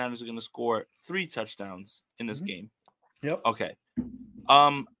the 49ers are going to score 3 touchdowns in this game. Yep. Okay.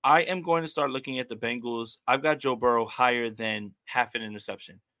 I am going to start looking at the Bengals. I've got Joe Burrow higher than half an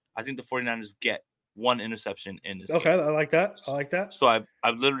interception. I think the 49ers get 1 interception in this game. I like that. So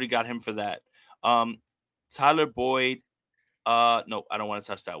I've literally got him for that. Tyler Boyd. No, I don't want to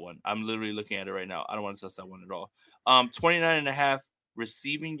touch that one. I'm literally looking at it right now. I don't want to touch that one at all. 29.5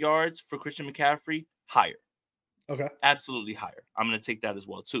 receiving yards for Christian McCaffrey, higher. Okay. Absolutely higher. I'm going to take that as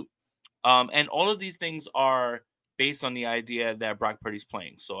well, too. And all of these things are based on the idea that Brock Purdy's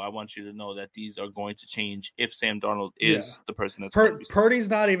playing. So I want you to know that these are going to change if Sam Darnold is the person that's Purdy's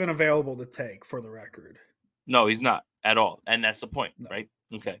not even available to take, for the record. No, he's not at all. And that's the point, right?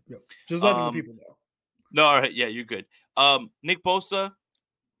 Okay. Yep. Just letting the people know. No, all right. Yeah, you're good. Nick Bosa,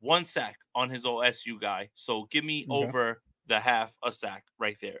 1 sack on his old SU guy. So give me over the half a sack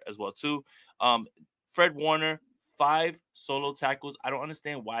right there as well, too. Fred Warner, 5 solo tackles. I don't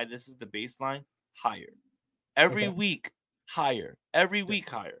understand why this is the baseline. Higher. Every week, higher. Every week,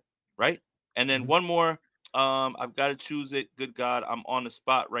 higher. Right? And then one more. I've got to choose it. Good God, I'm on the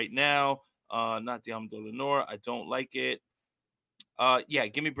spot right now. Not the Lenore. I don't like it.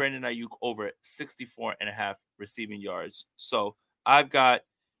 Give me Brandon Ayuk over 64.5 receiving yards. So I've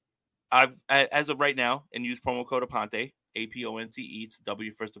as of right now, and use promo code Aponte, APONTE, to double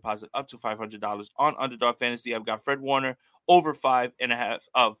your first deposit up to $500 on Underdog Fantasy. I've got Fred Warner over 5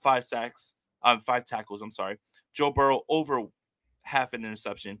 tackles. I'm sorry. Joe Burrow over half an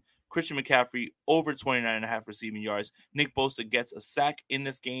interception. Christian McCaffrey over 29.5 receiving yards. Nick Bosa gets a sack in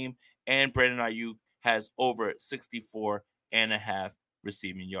this game, and Brandon Ayuk has over 64.5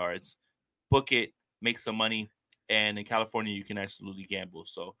 receiving yards. Book it, make some money, and in California you can absolutely gamble.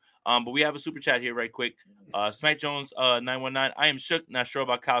 So, but we have a super chat here right quick. Smack Jones 919. I am shook, not sure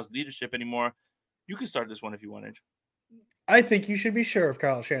about Kyle's leadership anymore. You can start this one if you want, Andrew. I think you should be sure of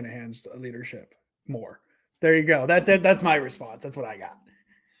Kyle Shanahan's leadership more. There you go. That's my response. That's what I got.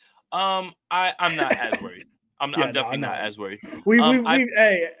 I'm not as worried. I'm definitely not as worried. We've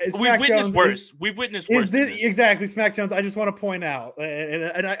witnessed worse. We've witnessed worse. Exactly, Smack Jones. I just want to point out,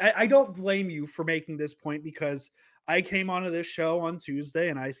 and I don't blame you for making this point, because I came onto this show on Tuesday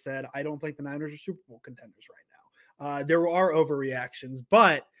and I said I don't think the Niners are Super Bowl contenders right now. There are overreactions,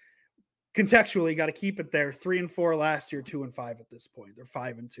 but contextually got to keep it there. 3-4 last year, 2-5 at this point. They're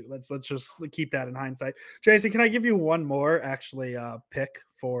 5-2. Let's just keep that in hindsight. Jason, can I give you one more actually pick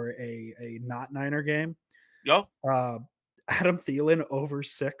for a not Niner game? Yo, Adam Thielen over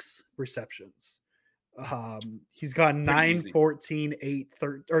 6 receptions. He's gone 9, 14, 8,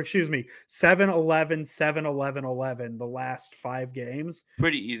 13, or excuse me, 7, 11, 7, 11, 11 the last 5 games.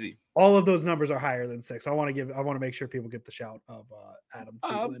 Pretty easy. All of those numbers are higher than 6. I want to make sure people get the shout of Adam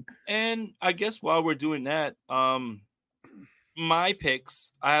Thielen. And I guess while we're doing that, my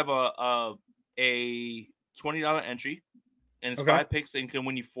picks, I have a $20 entry, and it's 5 picks and can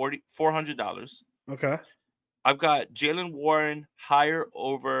win you $400. Okay. I've got Jalen Warren higher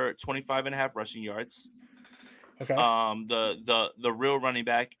over 25.5 rushing yards. Okay. The real running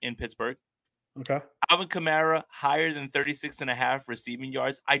back in Pittsburgh. Okay. Alvin Kamara higher than 36.5 receiving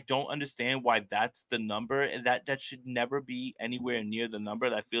yards. I don't understand why that's the number, and that should never be anywhere near the number.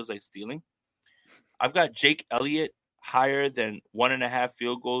 That feels like stealing. I've got Jake Elliott higher than 1.5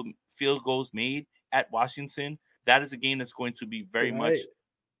 field goals made at Washington. That is a game that's going to be very much.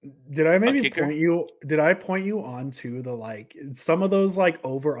 Did I maybe point you? Did I point you on to the some of those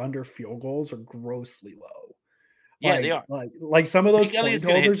over under field goals are grossly low? Yeah, they are. Like some of those Jake Elliott's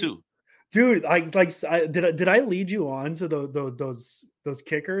gonna hit too. Dude, did I lead you on to those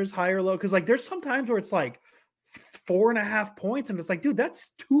kickers high or low? Because there's sometimes where it's 4.5 points, and it's dude, that's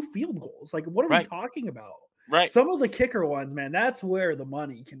 2 field goals. What are we talking about? Right. Some of the kicker ones, man, that's where the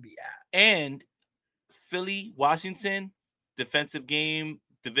money can be at. And Philly, Washington, defensive game,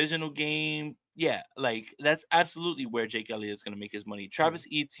 divisional game. Yeah, that's absolutely where Jake Elliott is going to make his money. Travis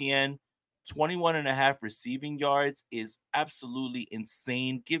Etienne, 21.5 receiving yards is absolutely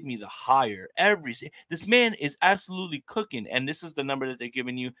insane. Give me the higher. This man is absolutely cooking, and this is the number that they're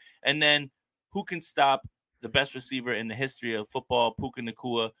giving you. And then who can stop the best receiver in the history of football, Puka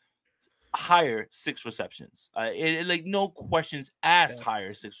Nacua? Higher 6 receptions. No questions asked. Yes.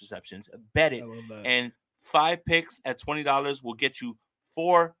 Higher 6 receptions. Bet it. And 5 picks at $20 will get you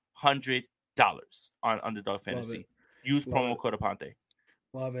 $400 on Underdog Fantasy. Use promo code Aponte.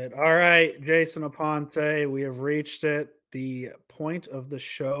 Love it. All right, Jason Aponte, we have reached it. The point of the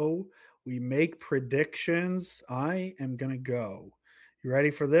show. We make predictions. I am going to go. You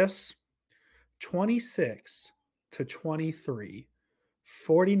ready for this? 26-23.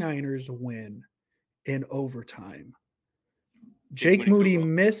 49ers win in overtime. Jake Moody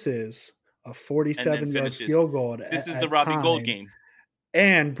misses a 47-yard field goal. This is the Robbie Gould game.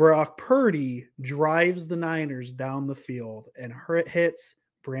 And Brock Purdy drives the Niners down the field and hits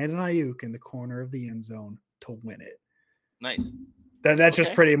Brandon Ayuk in the corner of the end zone to win it. Nice. That's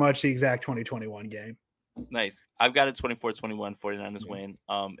just pretty much the exact 2021 game. Nice. I've got a 24-21 49ers win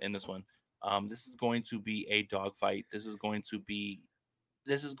in this one. This is going to be a dogfight. This is going to be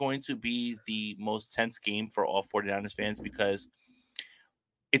the most tense game for all 49ers fans because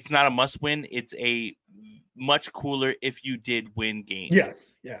it's not a must win. It's a much cooler if you did win game.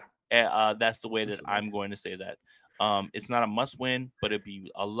 Yes. Yeah. That's the way that I'm going to say that. It's not a must win, but it'd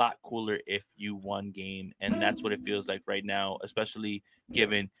be a lot cooler if you won game. And that's what it feels like right now, especially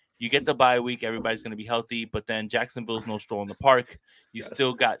given you get the bye week. Everybody's going to be healthy, but then Jacksonville's no stroll in the park. You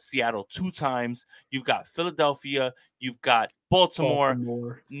still got Seattle 2 times. You've got Philadelphia. You've got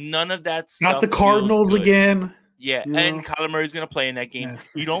Baltimore. None of that stuff. Not the Cardinals again. Yeah, and Kyler Murray's going to play in that game. Yeah.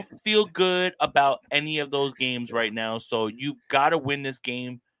 You don't feel good about any of those games right now, so you've got to win this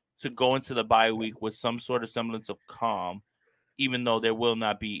game to go into the bye week with some sort of semblance of calm, even though there will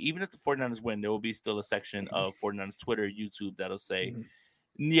not be. Even if the 49ers win, there will be still a section of 49ers Twitter, YouTube that'll say,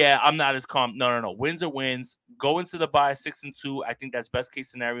 yeah, I'm not as calm. No. Wins are wins. Go into the bye 6-2. I think that's best case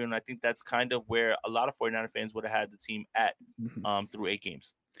scenario, and I think that's kind of where a lot of 49er fans would have had the team at through 8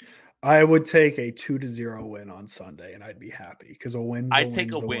 games. I would take a 2-0 win on Sunday, and I'd be happy because a win's I'd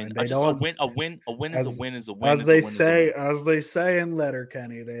take a win. A win is a win. As they say in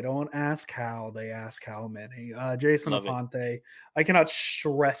Letterkenny, they don't ask how, they ask how many. Jason Aponte, I cannot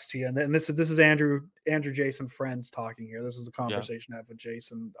stress to you, and this is Andrew Jason friends talking here. This is a conversation I have with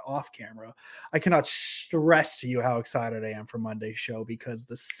Jason off camera. I cannot stress to you how excited I am for Monday's show because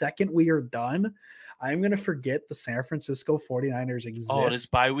the second we are done, I'm going to forget the San Francisco 49ers exist. Oh, this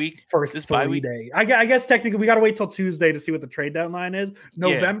bye week? For 3 days. I guess technically we got to wait till Tuesday to see what the trade deadline is.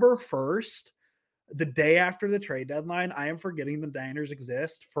 November 1st, the day after the trade deadline, I am forgetting the Niners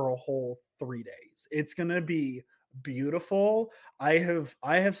exist for a whole 3 days. It's going to be beautiful. I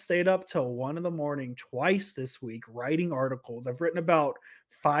have stayed up till 1 a.m. twice this week writing articles. I've written about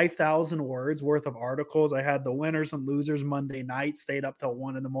 5,000 words worth of articles. I had the winners and losers Monday night, stayed up till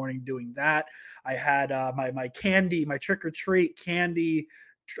 1 a.m. doing that. I had my trick or treat candy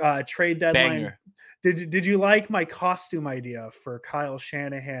trade deadline. Banger. Did you like my costume idea for Kyle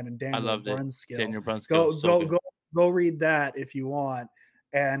Shanahan and I Daniel loved it. Brunskill? Daniel Brunskill. Go read that if you want.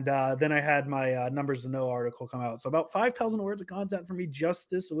 And then I had my Numbers to Know article come out. So about 5,000 words of content for me just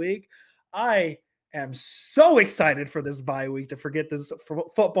this week. I am so excited for this bye week to forget this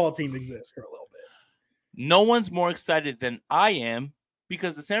football team exists for a little bit. No one's more excited than I am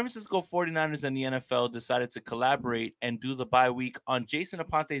because the San Francisco 49ers and the NFL decided to collaborate and do the bye week on Jason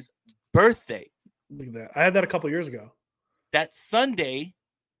Aponte's birthday. Look at that. I had that a couple years ago. That Sunday,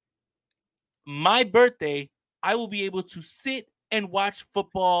 my birthday, I will be able to sit and watch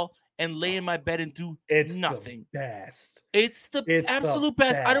football and lay in my bed and do nothing. The best. It's the absolute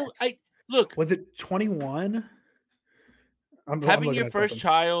best. Look. Was it 21? Having your first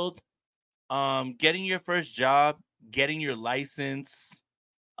child, getting your first job, getting your license,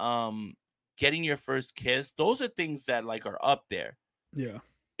 getting your first kiss. Those are things that are up there. Yeah.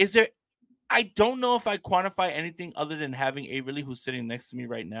 I don't know if I quantify anything other than having Averly, who's sitting next to me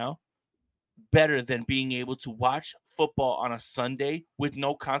right now, better than being able to watch football on a Sunday with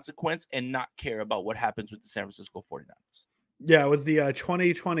no consequence and not care about what happens with the San Francisco 49ers. Yeah, it was the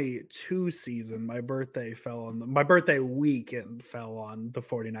 2022 season. My birthday weekend fell on the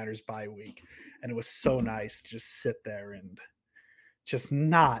 49ers bye week. And it was so nice to just sit there and just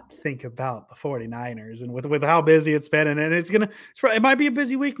not think about the 49ers. And with how busy it's been, and it might be a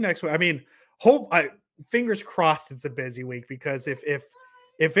busy week next week. I mean, fingers crossed it's a busy week, because if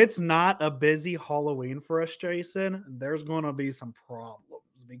it's not a busy Halloween for us, Jason, there's going to be some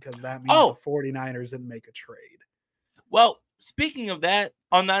problems, because that means the 49ers didn't make a trade. Well, speaking of that,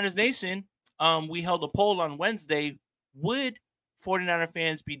 on Niners Nation, we held a poll on Wednesday. Would 49er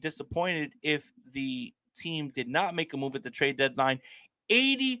fans be disappointed if the team did not make a move at the trade deadline?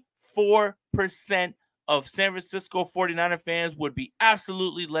 84% of San Francisco 49er fans would be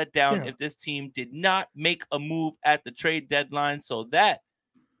absolutely let down if this team did not make a move at the trade deadline. So that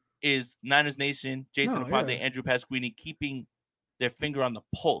is Niners Nation, Jason Aponte, Andrew Pasquini keeping their finger on the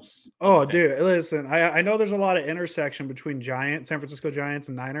pulse. Oh, dude, listen, I know there's a lot of intersection between San Francisco Giants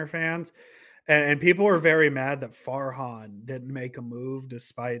and Niner fans, and people were very mad that Farhan didn't make a move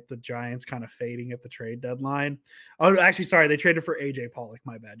despite the Giants kind of fading at the trade deadline. Oh, actually, sorry, they traded for AJ Pollock.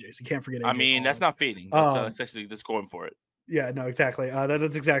 My bad, Jason. Can't forget AJ Pollock. That's not fading. That's actually just going for it. Yeah, no, exactly.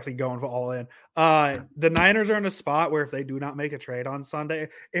 That's exactly going for all in. The Niners are in a spot where if they do not make a trade on Sunday,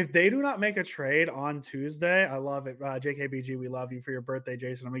 if they do not make a trade on Tuesday, I love it. JKBG, we love you for your birthday,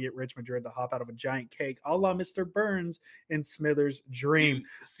 Jason. I'm gonna get Rich Madrid to hop out of a giant cake, a la Mr. Burns in Smithers' Dream.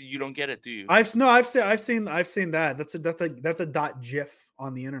 You don't get it, do you? I've seen that. That's a dot GIF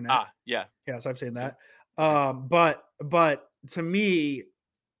on the internet. Yeah. Yes, I've seen that. But to me,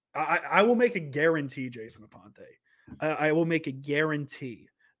 I will make a guarantee, Jason Aponte. I will make a guarantee,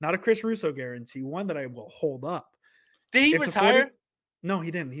 not a Chris Russo guarantee, one that I will hold up. Did he retire? No,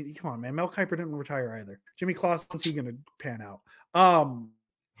 he didn't. Come on, man. Mel Kiper didn't retire either. Jimmy Clausen's he going to pan out?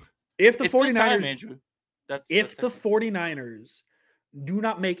 If the 49ers, Andrew, if the 49ers do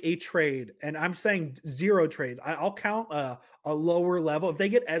not make a trade, and I'm saying 0 trades, I'll count a lower level. If they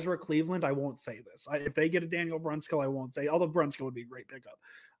get Ezra Cleveland, I won't say this. If they get a Daniel Brunskill, I won't say. Although Brunskill would be a great pickup.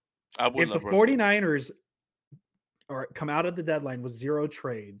 If the 49ers or come out of the deadline with 0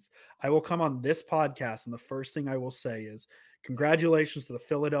 trades, I will come on this podcast, and the first thing I will say is congratulations to the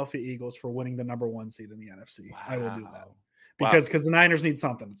Philadelphia Eagles for winning the number 1 seed in the NFC. Wow. I will do that because the Niners need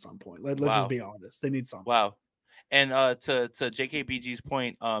something at some point. Let's just be honest. They need something. Wow. And to JKBG's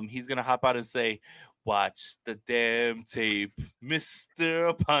point, he's gonna hop out and say, "Watch the damn tape,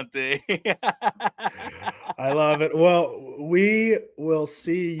 Mr. Aponte." I love it. Well, we will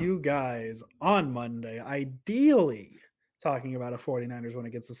see you guys on Monday, ideally talking about a 49ers when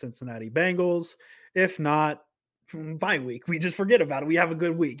it gets the Cincinnati Bengals. If not, bye week. We just forget about it. We have a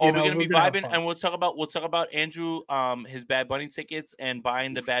good week. We're gonna be vibing, and we'll talk about Andrew, his Bad Bunny tickets and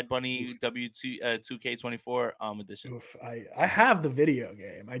buying the Bad Bunny W2K24 edition. Oof, I have the video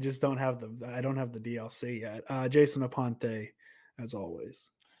game. I just don't have the DLC yet. Jason Aponte, as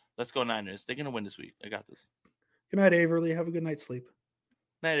always. Let's go Niners. They're gonna win this week. I got this. Good night, Averly. Have a good night's sleep.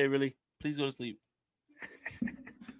 Night, Averly. Please go to sleep.